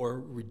slow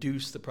or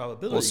reduce the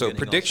probability of getting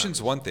prediction's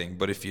Alzheimer's? one thing,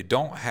 but if you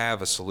don't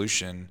have a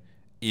solution,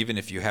 even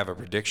if you have a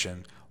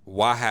prediction,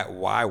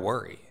 why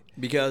worry?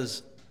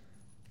 Because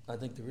I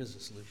think there is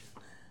a solution.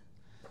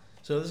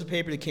 So this is a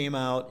paper that came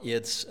out.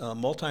 It's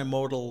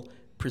multimodal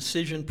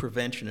precision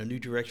prevention, a new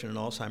direction in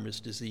Alzheimer's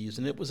disease.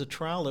 And it was a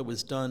trial that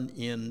was done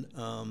in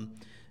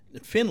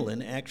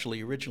Finland,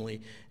 actually,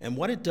 originally. And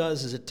what it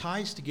does is it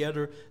ties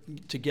together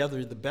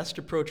the best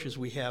approaches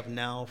we have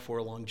now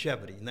for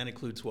longevity. And that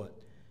includes what?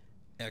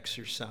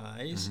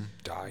 Exercise,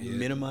 diet,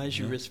 minimize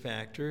your risk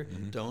factor,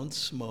 don't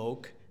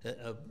smoke,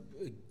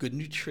 good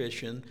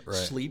nutrition,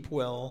 sleep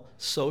well,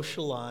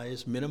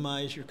 socialize,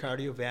 minimize your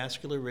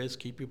cardiovascular risk,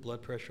 keep your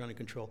blood pressure under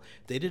control.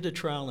 They did a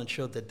trial and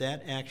showed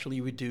that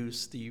actually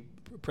reduced the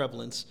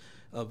prevalence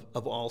of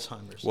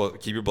Alzheimer's. Well,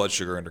 keep your blood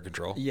sugar under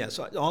control. Yes,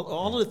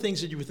 all of the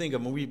things that you would think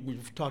of, and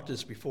we've talked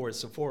this before,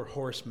 it's the 4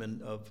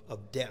 horsemen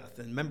of death.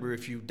 And remember,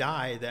 if you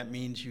die, that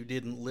means you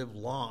didn't live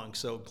long,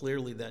 so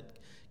clearly that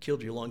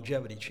killed your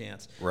longevity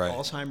chance.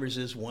 Alzheimer's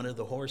is one of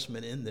the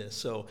horsemen in this.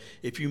 So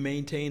if you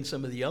maintain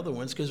some of the other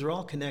ones, because they're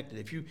all connected.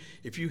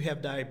 If you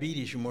have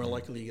diabetes, you're more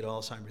likely to get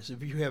Alzheimer's.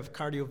 If you have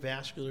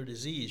cardiovascular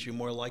disease, you're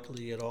more likely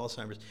to get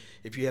Alzheimer's.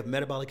 If you have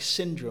metabolic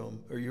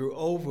syndrome or you're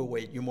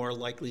overweight, you're more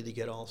likely to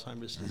get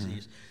Alzheimer's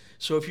disease.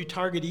 So if you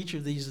target each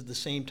of these at the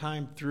same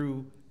time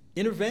through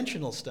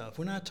interventional stuff,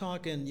 we're not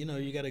talking,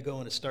 you got to go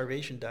on a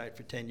starvation diet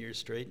for 10 years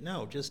straight.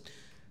 No, just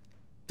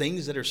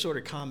things that are sort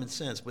of common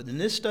sense. But in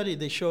this study,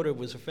 they showed it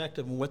was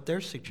effective, and what they're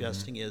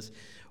suggesting is,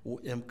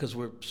 because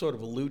we're sort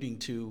of alluding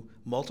to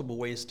multiple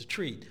ways to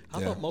treat,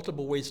 how about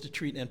multiple ways to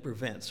treat and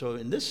prevent? So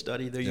in this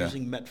study, they're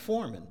using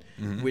metformin,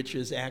 which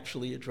is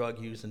actually a drug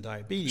used in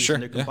diabetes,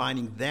 and they're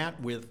combining that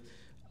with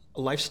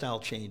lifestyle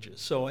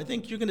changes. So I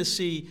think you're going to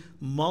see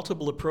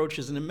multiple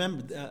approaches. And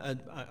remember,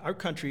 our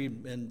country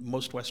and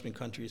most Western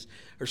countries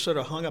are sort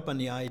of hung up on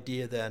the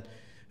idea that,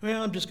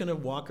 well, I'm just going to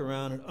walk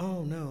around and,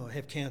 oh, no, I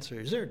have cancer.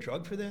 Is there a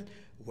drug for that?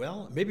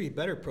 Well, maybe a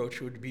better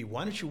approach would be,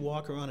 why don't you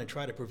walk around and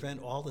try to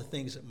prevent all the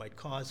things that might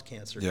cause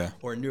cancer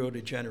or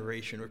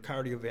neurodegeneration or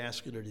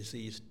cardiovascular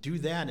disease. Do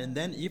that, and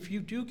then if you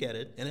do get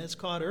it and it's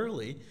caught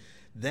early,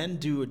 then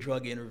do a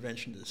drug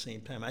intervention at the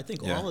same time. I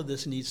think all of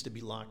this needs to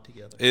be locked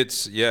together.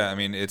 I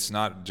mean, it's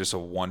not just a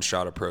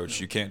one-shot approach.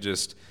 No. You can't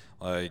just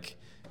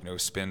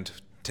spend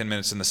 10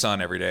 minutes in the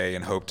sun every day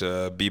and hope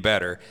to be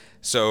better.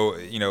 So,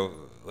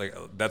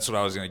 that's what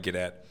I was going to get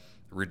at.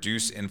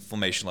 Reduce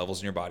inflammation levels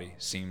in your body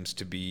seems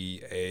to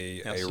be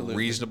a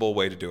reasonable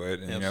way to do it.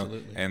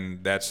 And,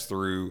 and that's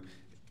through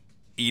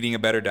eating a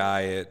better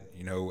diet,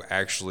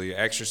 actually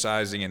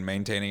exercising and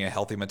maintaining a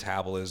healthy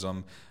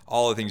metabolism,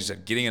 all the things you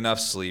said, getting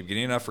enough sleep,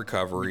 getting enough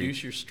recovery.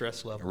 Reduce your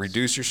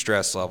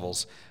stress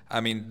levels.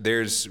 I mean,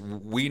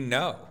 we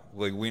know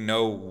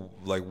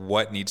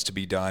what needs to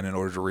be done in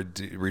order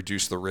to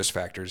reduce the risk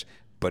factors,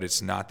 but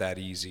it's not that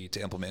easy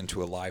to implement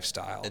into a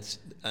lifestyle.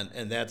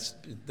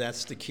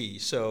 That's the key.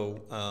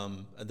 So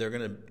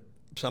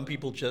some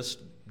people just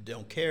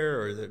don't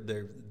care, or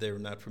they're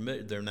not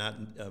familiar. They're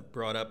not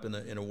brought up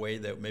in a way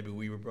that maybe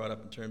we were brought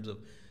up in terms of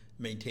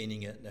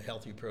maintaining a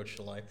healthy approach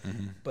to life.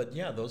 Mm-hmm. But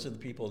yeah, those are the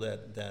people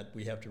that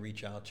we have to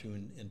reach out to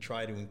and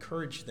try to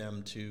encourage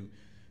them to.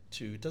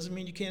 It doesn't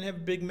mean you can't have a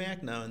Big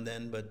Mac now and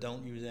then, but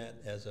don't use that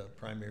as a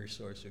primary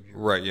source of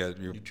your your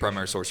nutrition.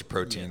 Primary source of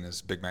protein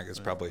is Big Mac. Is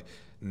probably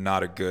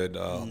not a good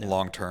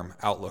long-term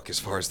outlook as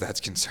far as that's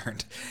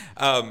concerned.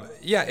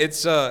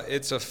 It's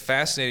a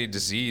fascinating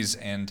disease,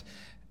 and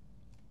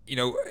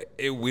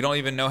we don't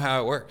even know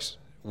how it works.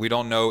 We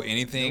don't know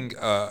anything.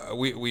 Nope.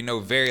 We know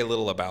very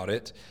little about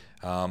it.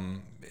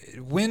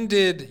 When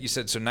did you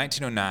said so?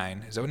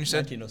 1909. Is that when you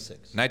said?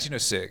 1906.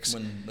 1906.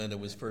 When it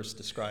was first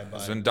described by.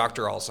 When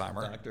Dr.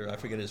 Alzheimer. I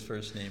forget his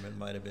first name. It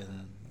might have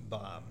been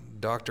Bob.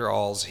 Dr.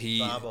 Alz.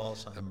 Bob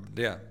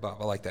Alzheimer. Bob.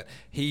 I like that.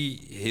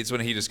 It's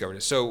when he discovered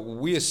it. So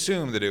we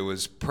assume that it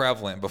was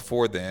prevalent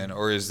before then,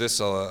 or is this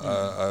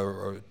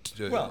well,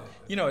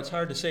 it's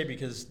hard to say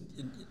because,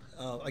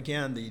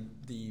 again,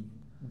 the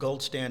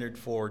gold standard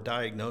for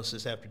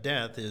diagnosis after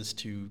death is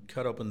to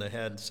cut open the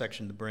head,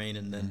 section the brain,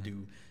 and then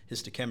do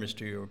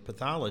histochemistry or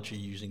pathology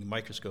using a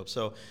microscope.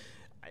 So,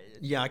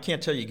 I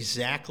can't tell you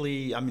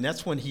exactly. I mean,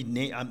 that's when he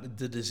named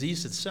the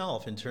disease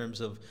itself in terms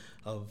of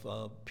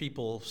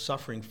people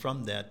suffering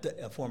from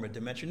that form of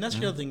dementia. And that's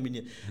the other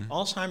thing.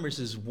 Alzheimer's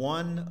is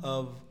one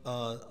of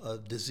a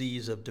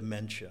disease of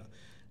dementia.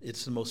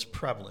 It's the most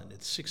prevalent.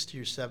 It's 60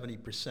 or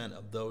 70%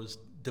 of those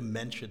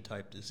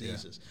dementia-type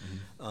diseases.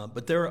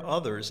 But there are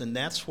others, and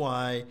that's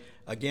why,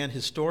 again,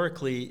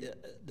 historically,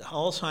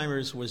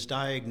 Alzheimer's was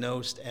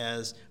diagnosed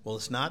as, well,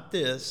 it's not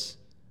this,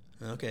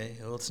 okay,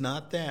 well, it's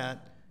not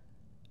that,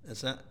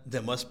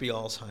 there must be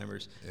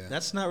Alzheimer's. Yeah.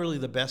 That's not really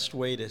the best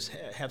way to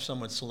have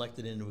someone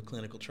selected into a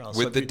clinical trial.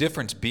 With the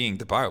difference being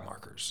the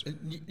biomarkers.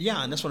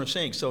 Yeah, and that's what I'm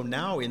saying. So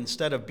now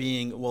instead of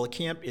being, well,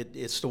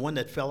 it's the one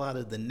that fell out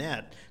of the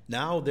net,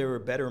 now there are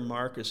better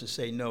markers to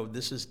say, no,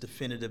 this is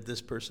definitive, this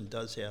person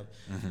does have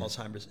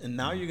Alzheimer's. And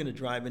now you're going to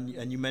drive,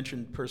 and you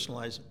mentioned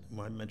personalized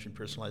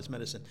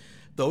medicine.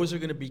 Those are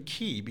going to be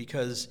key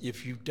because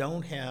if you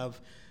don't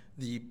have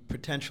the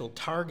potential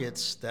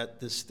targets that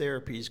this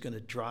therapy is going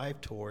to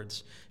drive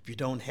towards, if you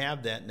don't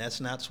have that, and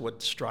that's not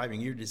what's driving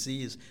your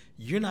disease,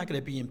 you're not going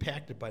to be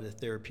impacted by the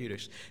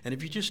therapeutics. And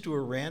if you just do a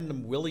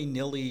random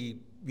willy-nilly,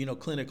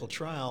 clinical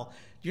trial,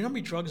 do you know how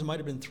many drugs might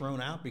have been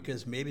thrown out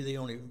because maybe they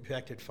only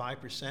impacted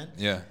 5%?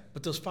 Yeah.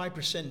 But those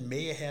 5%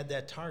 may have had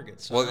that target.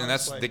 So and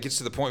that gets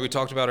to the point we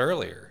talked about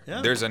earlier.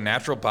 Yeah. There's a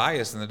natural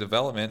bias in the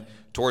development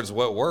towards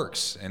what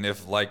works. And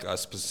if like a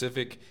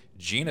specific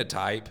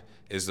genotype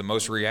is the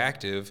most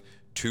reactive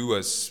to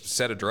a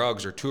set of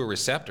drugs or to a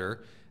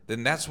receptor,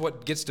 then that's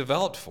what gets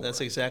developed for.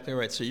 That's exactly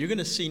right. So you're going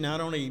to see not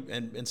only,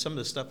 and some of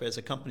the stuff as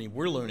a company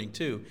we're learning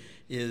too,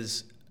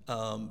 is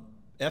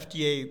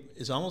FDA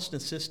is almost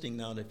insisting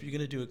now that if you're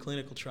going to do a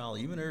clinical trial,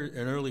 even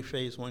an early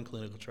phase 1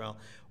 clinical trial,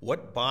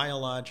 what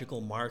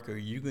biological marker are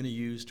you going to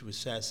use to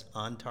assess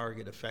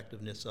on-target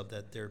effectiveness of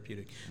that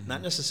therapeutic?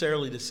 Not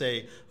necessarily to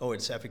say, oh,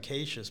 it's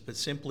efficacious, but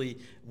simply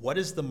what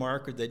is the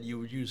marker that you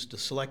would use to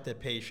select that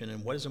patient,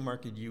 and what is the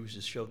marker you use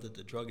to show that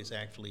the drug is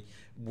actually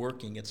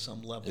working at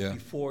some level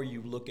before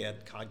you look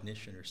at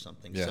cognition or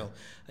something. So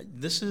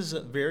this is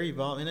very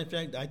evolving. And in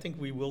fact, I think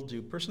we will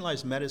do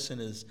personalized medicine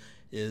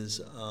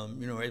is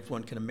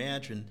everyone can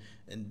imagine,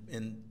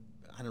 and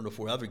I don't know if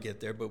we'll ever get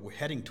there, but we're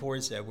heading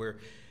towards that where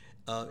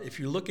if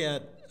you look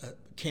at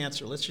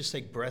cancer, let's just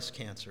take breast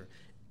cancer,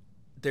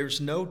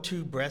 there's no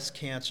two breast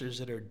cancers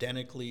that are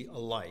identically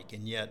alike,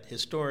 and yet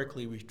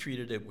historically we've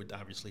treated it with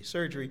obviously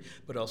surgery,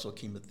 but also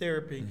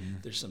chemotherapy.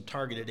 There's some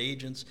targeted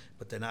agents,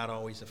 but they're not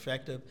always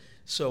effective.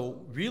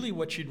 So really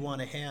what you'd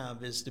want to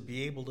have is to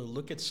be able to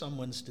look at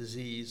someone's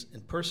disease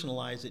and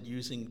personalize it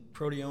using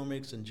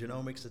proteomics and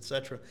genomics, et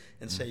cetera,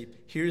 and say,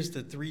 here's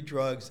the 3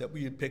 drugs that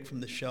we would pick from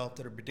the shelf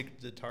that are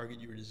predicted to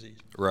target your disease.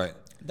 Right.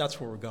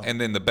 That's where we're going.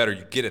 And then the better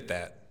you get at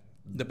that,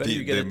 the better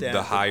you get at that,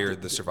 the higher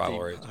the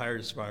survival rate. The higher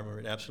the survival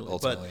rate, absolutely.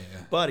 Ultimately,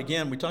 but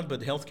again, we talked about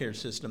the healthcare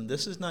system.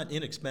 This is not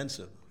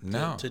inexpensive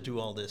to do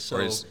all this.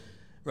 So,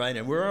 right,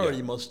 and we're already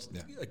the most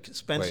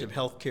expensive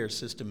healthcare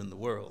system in the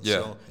world.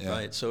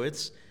 Right, so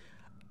it's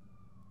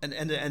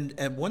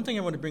and one thing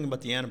I want to bring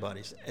about the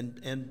antibodies,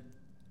 and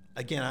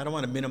again, I don't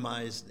want to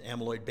minimize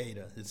amyloid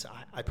beta.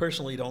 I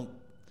personally don't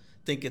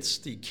think it's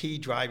the key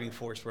driving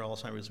force for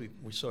Alzheimer's.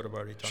 We sort of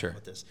already talked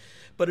about this,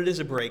 but it is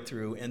a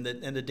breakthrough, and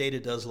the data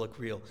does look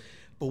real.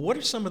 But what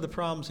are some of the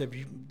problems? Have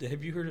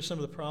you heard of some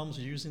of the problems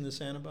of using this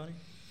antibody?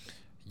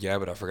 Yeah,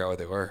 but I forgot what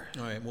they were.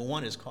 All right. Well,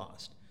 one is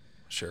cost.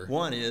 Sure.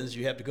 One is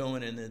you have to go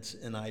in and it's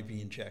an IV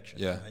injection.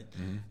 Yeah. Right?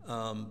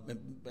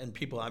 And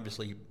people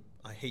obviously,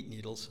 I hate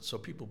needles, so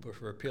people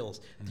prefer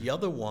pills. The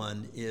other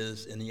one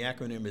is, and the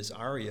acronym is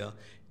ARIA.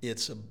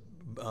 It's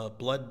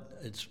blood.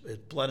 It's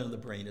blood in the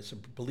brain. It's a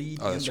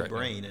bleed in the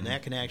brain, and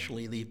that can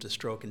actually lead to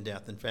stroke and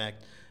death. In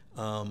fact,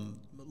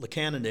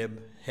 lecanemab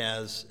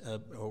has,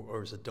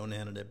 or is it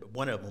donanemab? But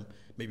one of them,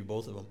 maybe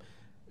both of them.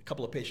 A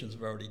couple of patients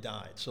have already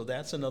died. So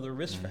that's another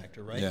risk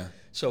factor, right? Yeah.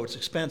 So it's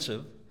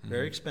expensive,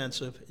 very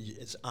expensive.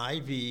 It's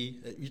IV.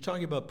 You're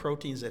talking about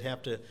proteins that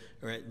have to,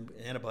 or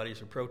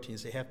antibodies or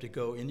proteins, they have to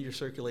go into your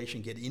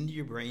circulation, get into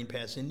your brain,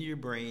 pass into your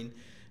brain,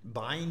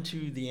 bind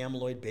to the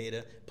amyloid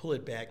beta, pull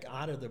it back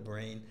out of the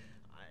brain.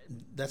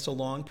 That's a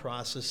long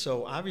process.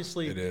 So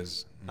obviously, it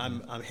is.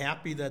 I'm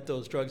happy that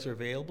those drugs are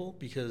available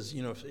because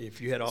if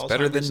you had Alzheimer's,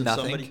 better than and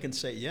nothing.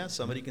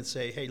 somebody can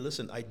say, hey,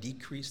 listen, I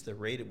decreased the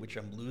rate at which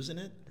I'm losing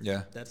it.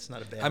 Yeah, that's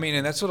not a bad. I mean,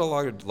 and that's what a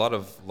lot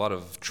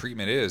of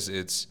treatment is.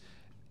 It's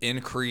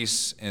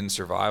increase in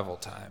survival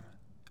time,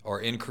 or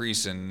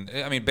increase in.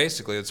 I mean,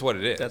 basically, that's what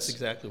it is. That's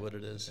exactly what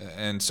it is.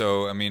 And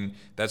so, I mean,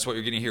 that's what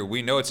you're getting here.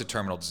 We know it's a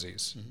terminal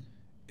disease.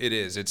 It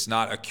is. It's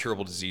not a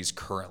curable disease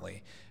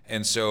currently.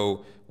 And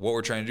so what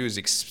we're trying to do is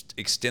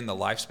extend the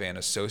lifespan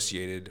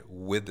associated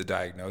with the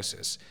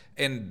diagnosis.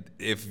 And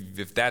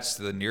if that's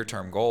the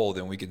near-term goal,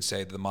 then we can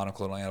say that the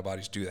monoclonal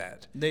antibodies do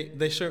that.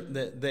 They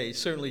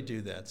certainly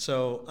do that.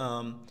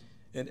 So,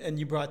 and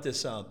you brought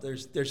this up.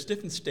 There's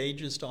different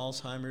stages to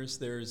Alzheimer's.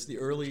 There's the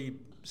early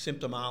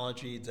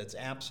symptomology that's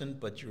absent,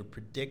 but you're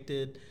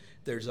predicted.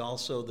 There's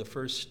also the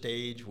first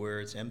stage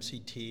where it's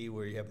MCT,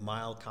 where you have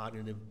mild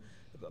cognitive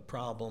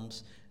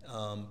problems.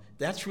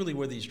 That's really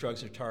where these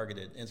drugs are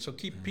targeted, and so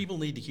people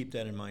need to keep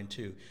that in mind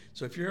too.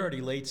 So if you're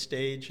already late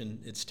stage, and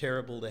it's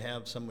terrible to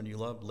have someone you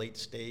love late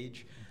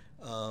stage,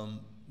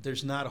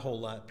 there's not a whole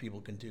lot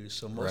people can do.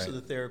 So most of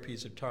the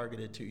therapies are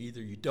targeted to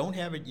either you don't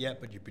have it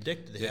yet, but you're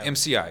predicted to have it.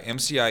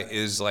 MCI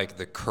is like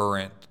the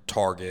current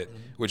target,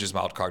 which is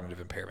mild cognitive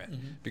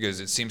impairment,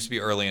 because it seems to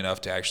be early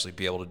enough to actually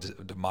be able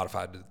to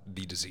modify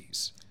the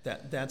disease.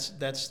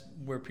 That's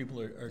where people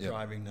are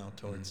driving now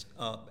towards.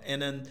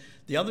 And then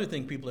the other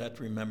thing people have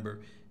to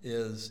remember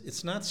is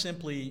it's not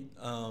simply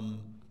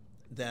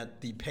that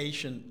the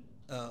patient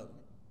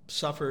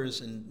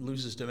suffers and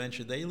loses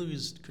dementia. They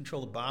lose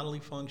control of bodily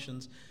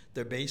functions.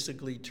 They're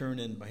basically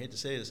turned in, I hate to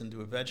say this, into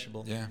a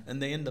vegetable,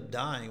 and they end up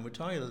dying. We're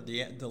talking about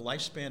the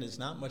lifespan is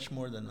not much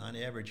more than, on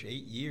average,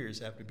 8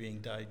 years after being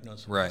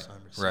diagnosed with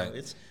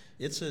Alzheimer's.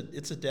 So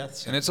it's a death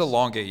sentence. And it's a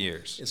long 8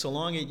 years. It's a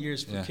long 8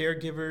 years for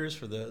caregivers,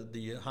 for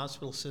the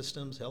hospital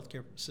systems,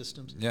 healthcare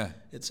systems. Yeah,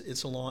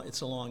 it's a long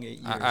 8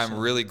 years. I'm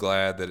really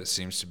glad that it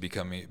seems to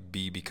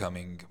be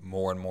becoming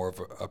more and more of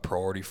a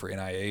priority for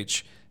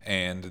NIH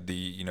and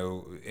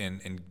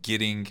in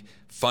getting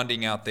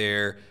funding out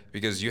there,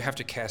 because you have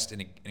to cast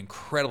an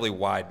incredibly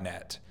wide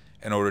net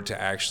in order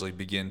to actually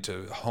begin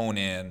to hone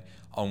in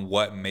on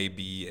what may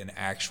be an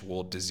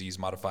actual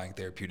disease-modifying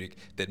therapeutic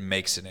that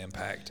makes an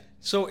impact.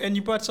 So, and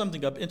you brought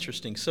something up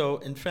interesting. So,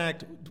 in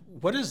fact,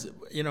 what is,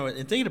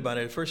 and thinking about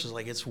it at first is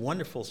like, it's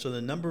wonderful. So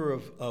the number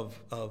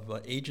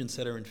of agents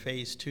that are in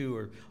phase 2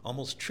 are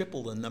almost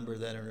triple the number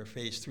that are in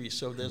phase 3.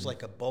 So there's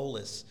like a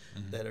bolus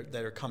that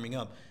are coming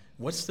up.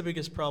 What's the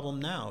biggest problem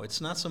now?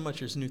 It's not so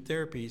much as new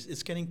therapies,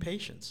 it's getting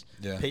patients,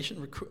 patient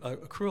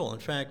accrual. In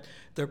fact,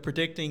 they're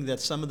predicting that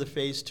some of the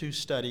phase 2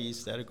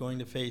 studies that are going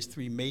to phase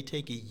 3 may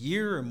take a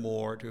year or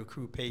more to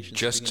accrue patients.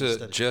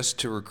 Just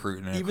to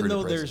recruit and even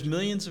though there's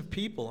millions of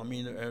people. I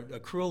mean,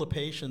 accrual of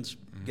patients,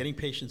 getting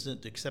patients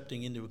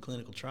accepting into a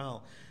clinical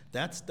trial,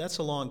 that's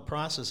a long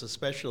process,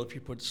 especially if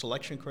you put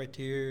selection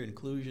criteria,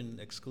 inclusion,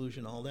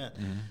 exclusion, all that.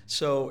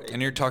 So,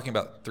 and you're talking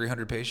about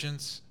 300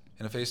 patients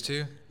in a phase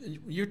 2?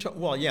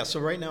 So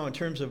right now, in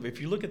terms of, if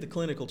you look at the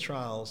clinical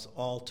trials,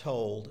 all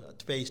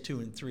told, phase 2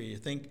 and 3, I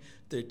think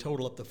they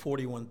total up to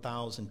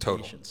 41,000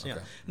 patients. Okay.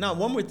 Now,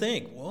 one would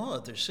think, well,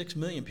 if there's 6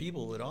 million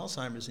people with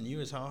Alzheimer's in the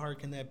U.S., how hard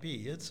can that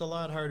be? It's a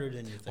lot harder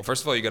than you think. Well,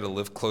 first of all, you got to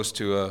live close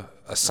to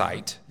a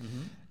site.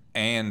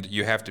 And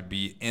you have to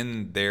be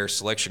in their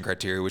selection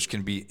criteria, which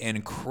can be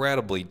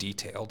incredibly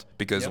detailed,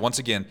 because once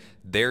again,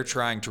 they're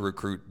trying to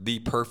recruit the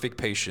perfect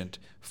patient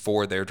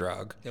for their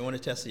drug. They want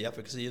to test the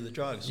efficacy of the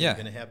drug, so you're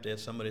going to have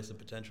somebody as a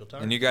potential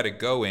target. And you got to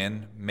go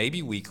in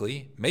maybe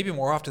weekly, maybe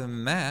more often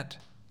than that,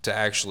 to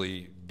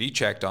actually be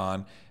checked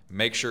on,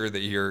 make sure that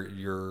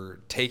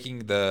you're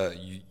taking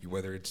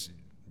whether it's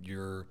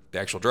the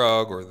actual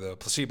drug or the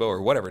placebo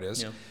or whatever it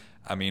is.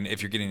 I mean,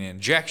 if you're getting an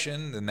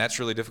injection, then that's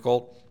really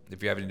difficult.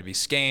 If you're having to be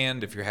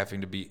scanned, if you're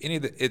having to be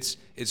it's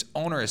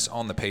onerous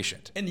on the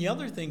patient. And the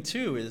other thing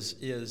too is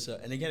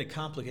and again, it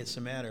complicates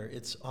the matter.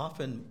 It's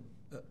often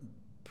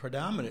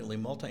predominantly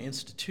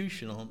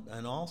multi-institutional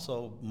and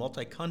also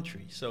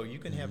multi-country. So you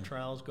can have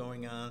trials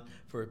going on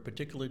for a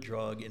particular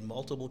drug in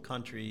multiple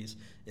countries,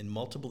 in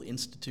multiple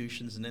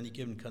institutions in any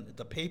given country.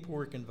 The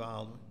paperwork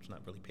involved, it's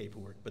not really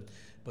paperwork,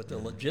 but the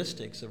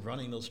logistics of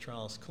running those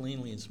trials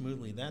cleanly and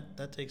smoothly,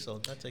 that takes a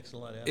lot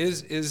of effort.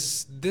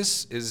 Is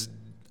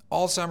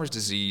Alzheimer's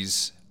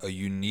disease a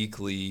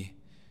uniquely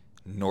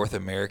North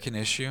American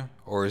issue,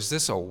 or is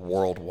this a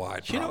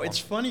worldwide problem? You know, it's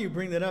funny you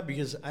bring that up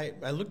because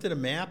I looked at a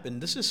map,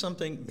 and this is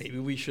something maybe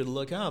we should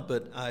look up,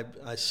 but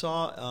I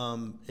saw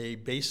a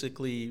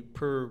basically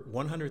per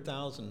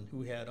 100,000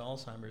 who had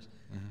Alzheimer's,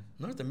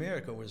 North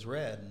America was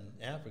red and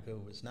Africa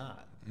was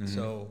not.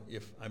 So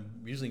if I'm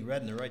using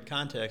red in the right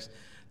context,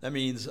 that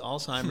means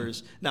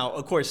Alzheimer's. Now,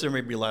 of course, there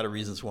may be a lot of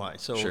reasons why.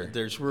 So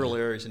there's rural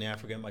areas in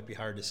Africa. It might be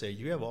hard to say,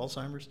 you have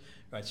Alzheimer's?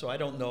 Right. So I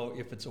don't know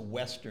if it's a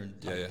Western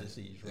type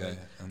disease, right?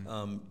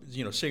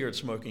 You know, cigarette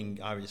smoking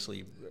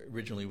obviously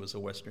originally was a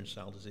Western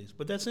style disease.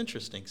 But that's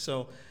interesting.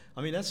 So,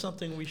 I mean, that's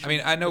something we should. I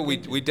mean, I know we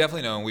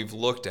definitely know, and we've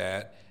looked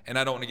at, and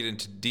I don't want to get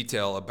into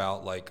detail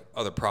about like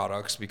other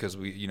products because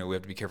we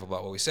have to be careful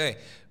about what we say.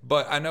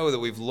 But I know that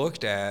we've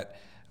looked at,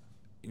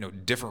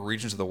 different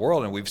regions of the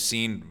world, and we've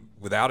seen,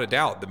 without a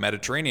doubt, the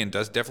Mediterranean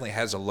definitely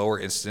has a lower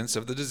incidence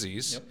of the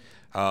disease.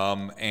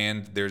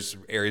 And there's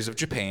areas of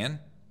Japan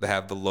that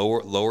have the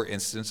lower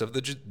incidence of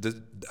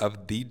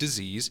the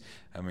disease.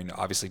 I mean,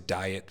 obviously,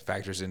 diet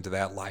factors into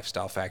that,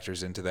 lifestyle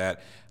factors into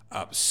that,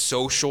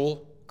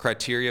 social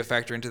criteria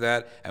factor into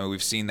that. I mean,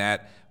 we've seen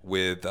that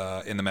with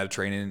in the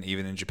Mediterranean,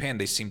 even in Japan.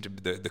 They seem to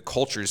the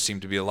cultures seem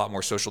to be a lot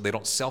more social. They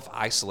don't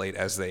self-isolate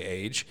as they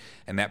age,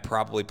 and that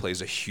probably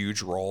plays a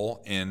huge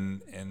role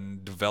in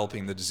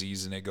developing the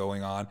disease and it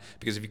going on.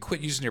 Because if you quit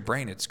using your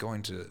brain, it's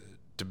going to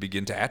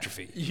begin to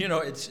atrophy. You know,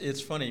 it's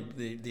funny,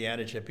 the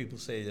adage that people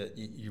say that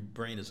your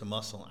brain is a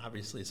muscle.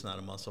 Obviously, it's not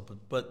a muscle,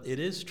 but it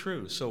is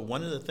true. So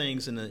one of the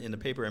things in the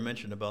paper I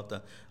mentioned about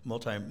the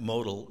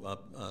multimodal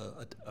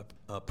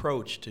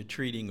approach to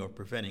treating or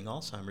preventing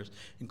Alzheimer's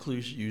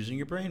includes using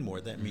your brain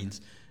more. That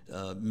means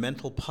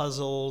mental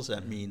puzzles.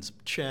 That means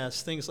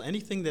chess,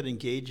 anything that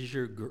engages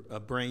your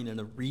brain in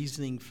a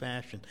reasoning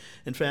fashion.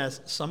 In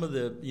fact, some of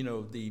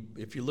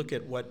if you look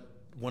at what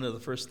one of the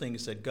first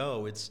things that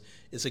go, it's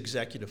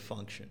executive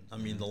function. I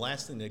mean, the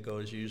last thing that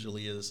goes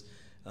usually is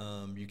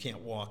you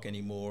can't walk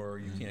anymore, or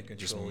you can't control.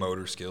 Just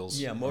motor skills.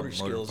 Yeah, motor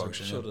skills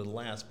function, are sort of the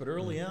last. But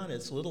early on,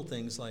 it's little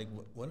things like,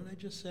 what did I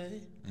just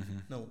say?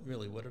 No,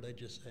 really, what did I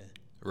just say?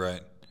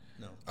 Right.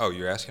 No. Oh,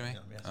 you're asking me? Yeah,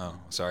 I'm asking you.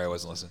 Sorry, I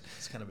wasn't listening.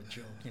 It's kind of a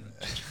joke,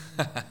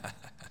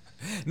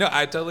 No,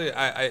 I totally.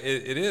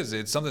 It is.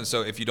 It's something.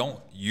 So if you don't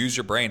use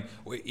your brain,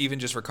 even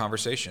just for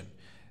conversation,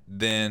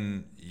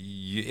 then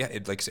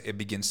it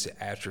begins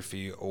to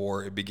atrophy,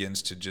 or it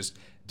begins to just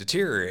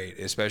deteriorate,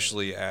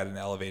 especially at an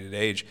elevated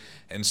age.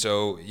 And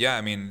so,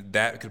 I mean,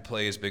 that could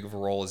play as big of a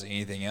role as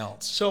anything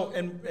else. So,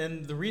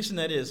 and the reason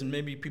that is, and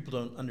maybe people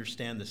don't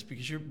understand this,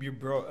 because you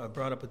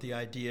brought up with the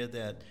idea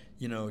that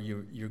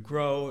you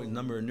grow, a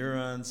number of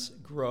neurons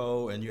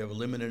grow, and you have a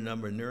limited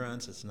number of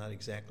neurons. It's not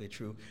exactly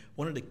true.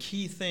 One of the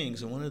key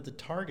things, and one of the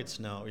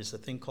targets now, is a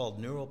thing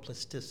called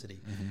neuroplasticity,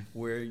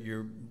 where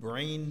your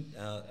brain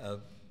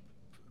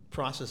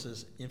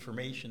processes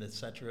information, et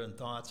cetera, and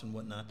thoughts and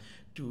whatnot,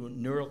 to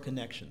neural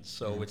connections.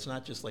 So it's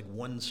not just like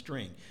one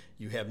string.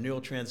 You have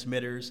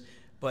neurotransmitters,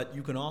 but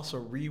you can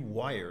also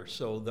rewire.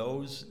 So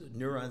those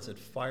neurons that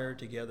fire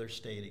together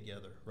stay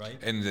together, right?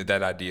 And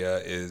that idea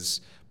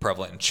is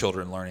prevalent in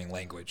children learning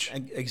language.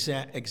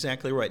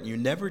 Exactly right. You're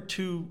never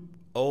too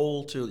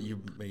old to, you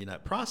may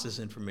not process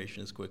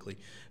information as quickly,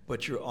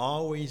 but you're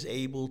always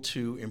able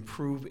to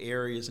improve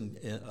areas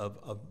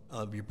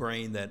of your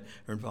brain that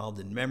are involved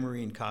in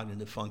memory and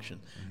cognitive function.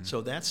 So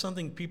that's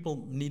something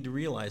people need to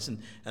realize. And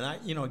I,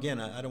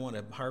 again, I don't want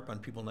to harp on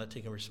people not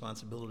taking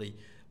responsibility,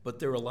 but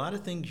there are a lot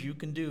of things you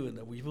can do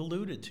that we've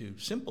alluded to.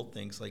 Simple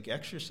things like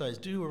exercise.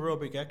 Do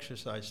aerobic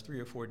exercise 3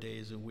 or 4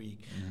 days a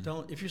week.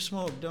 If you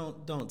smoke,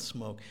 don't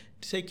smoke.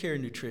 Take care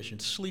of nutrition.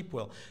 Sleep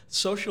well.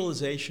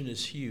 Socialization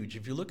is huge.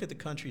 If you look at the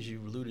countries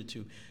you've alluded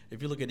to,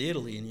 if you look at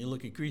Italy and you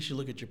look at Greece, you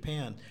look at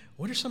Japan,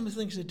 what are some of the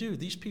things they do?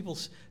 These people,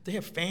 they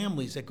have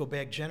families that go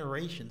back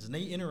generations, and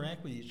they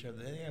interact with each other.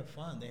 They have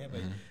fun.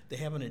 They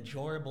have an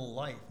enjoyable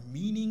life,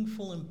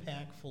 meaningful,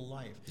 impactful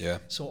life. Yeah.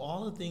 So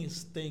all of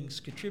these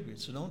things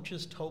contribute. So don't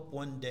just hope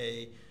one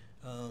day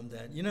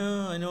that, I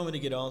know I'm going to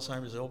get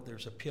Alzheimer's. I hope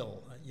there's a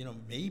pill.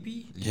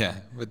 Maybe. Yeah,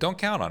 but don't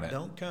count on it.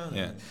 Don't count on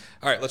it.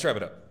 All right, let's wrap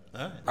it up.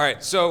 All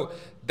right. So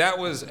that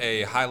was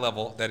a high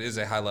level. That is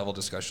a high level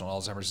discussion on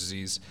Alzheimer's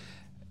disease.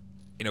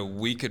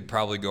 We could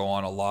probably go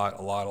on a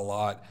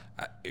lot.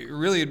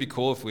 Really, it'd be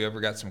cool if we ever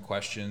got some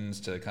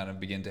questions to kind of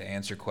begin to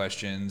answer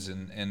questions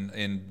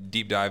and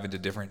deep dive into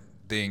different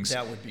things.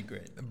 That would be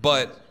great.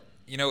 But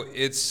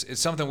it's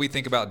something we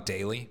think about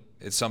daily.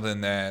 It's something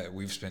that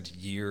we've spent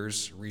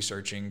years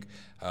researching.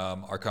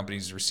 Our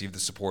company's received the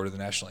support of the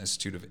National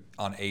Institute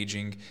on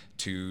Aging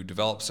to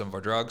develop some of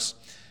our drugs.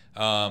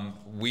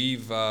 We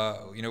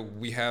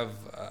have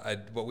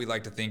what we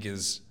like to think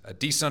is a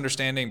decent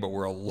understanding, but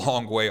we're a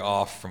long way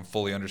off from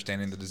fully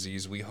understanding the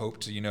disease. We hope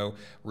to,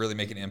 really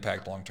make an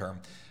impact long term.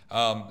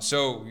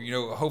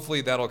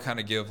 Hopefully that'll kind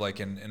of give like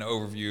an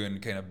overview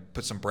and kind of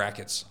put some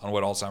brackets on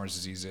what Alzheimer's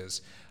disease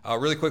is.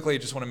 Really quickly, I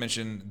just want to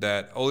mention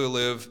that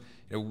OleoLive,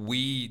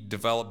 we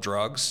develop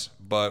drugs,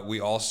 but we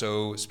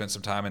also spent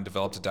some time and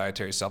developed a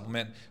dietary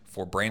supplement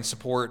for brain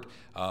support,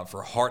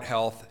 for heart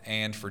health,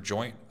 and for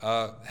joint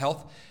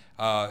health.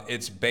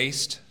 It's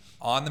based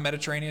on the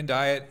Mediterranean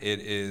diet. It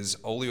is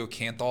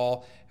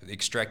oleocanthal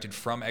extracted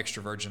from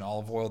extra virgin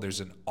olive oil.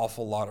 There's an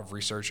awful lot of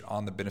research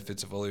on the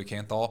benefits of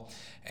oleocanthal,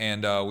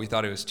 and we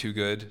thought it was too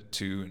good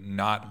to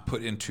not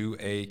put into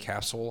a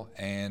capsule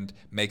and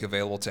make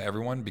available to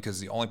everyone, because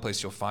the only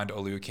place you'll find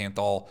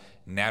oleocanthal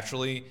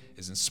naturally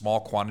is in small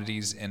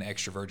quantities in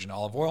extra virgin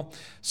olive oil.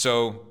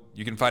 So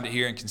you can find it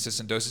here in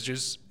consistent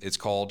dosages. It's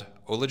called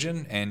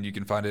Olagen, and you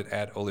can find it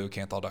at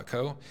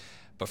oleocanthal.co.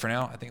 But for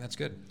now, I think that's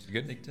good. You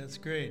good? I think that's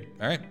great.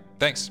 All right.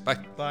 Thanks. Bye.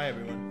 Bye,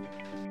 everyone.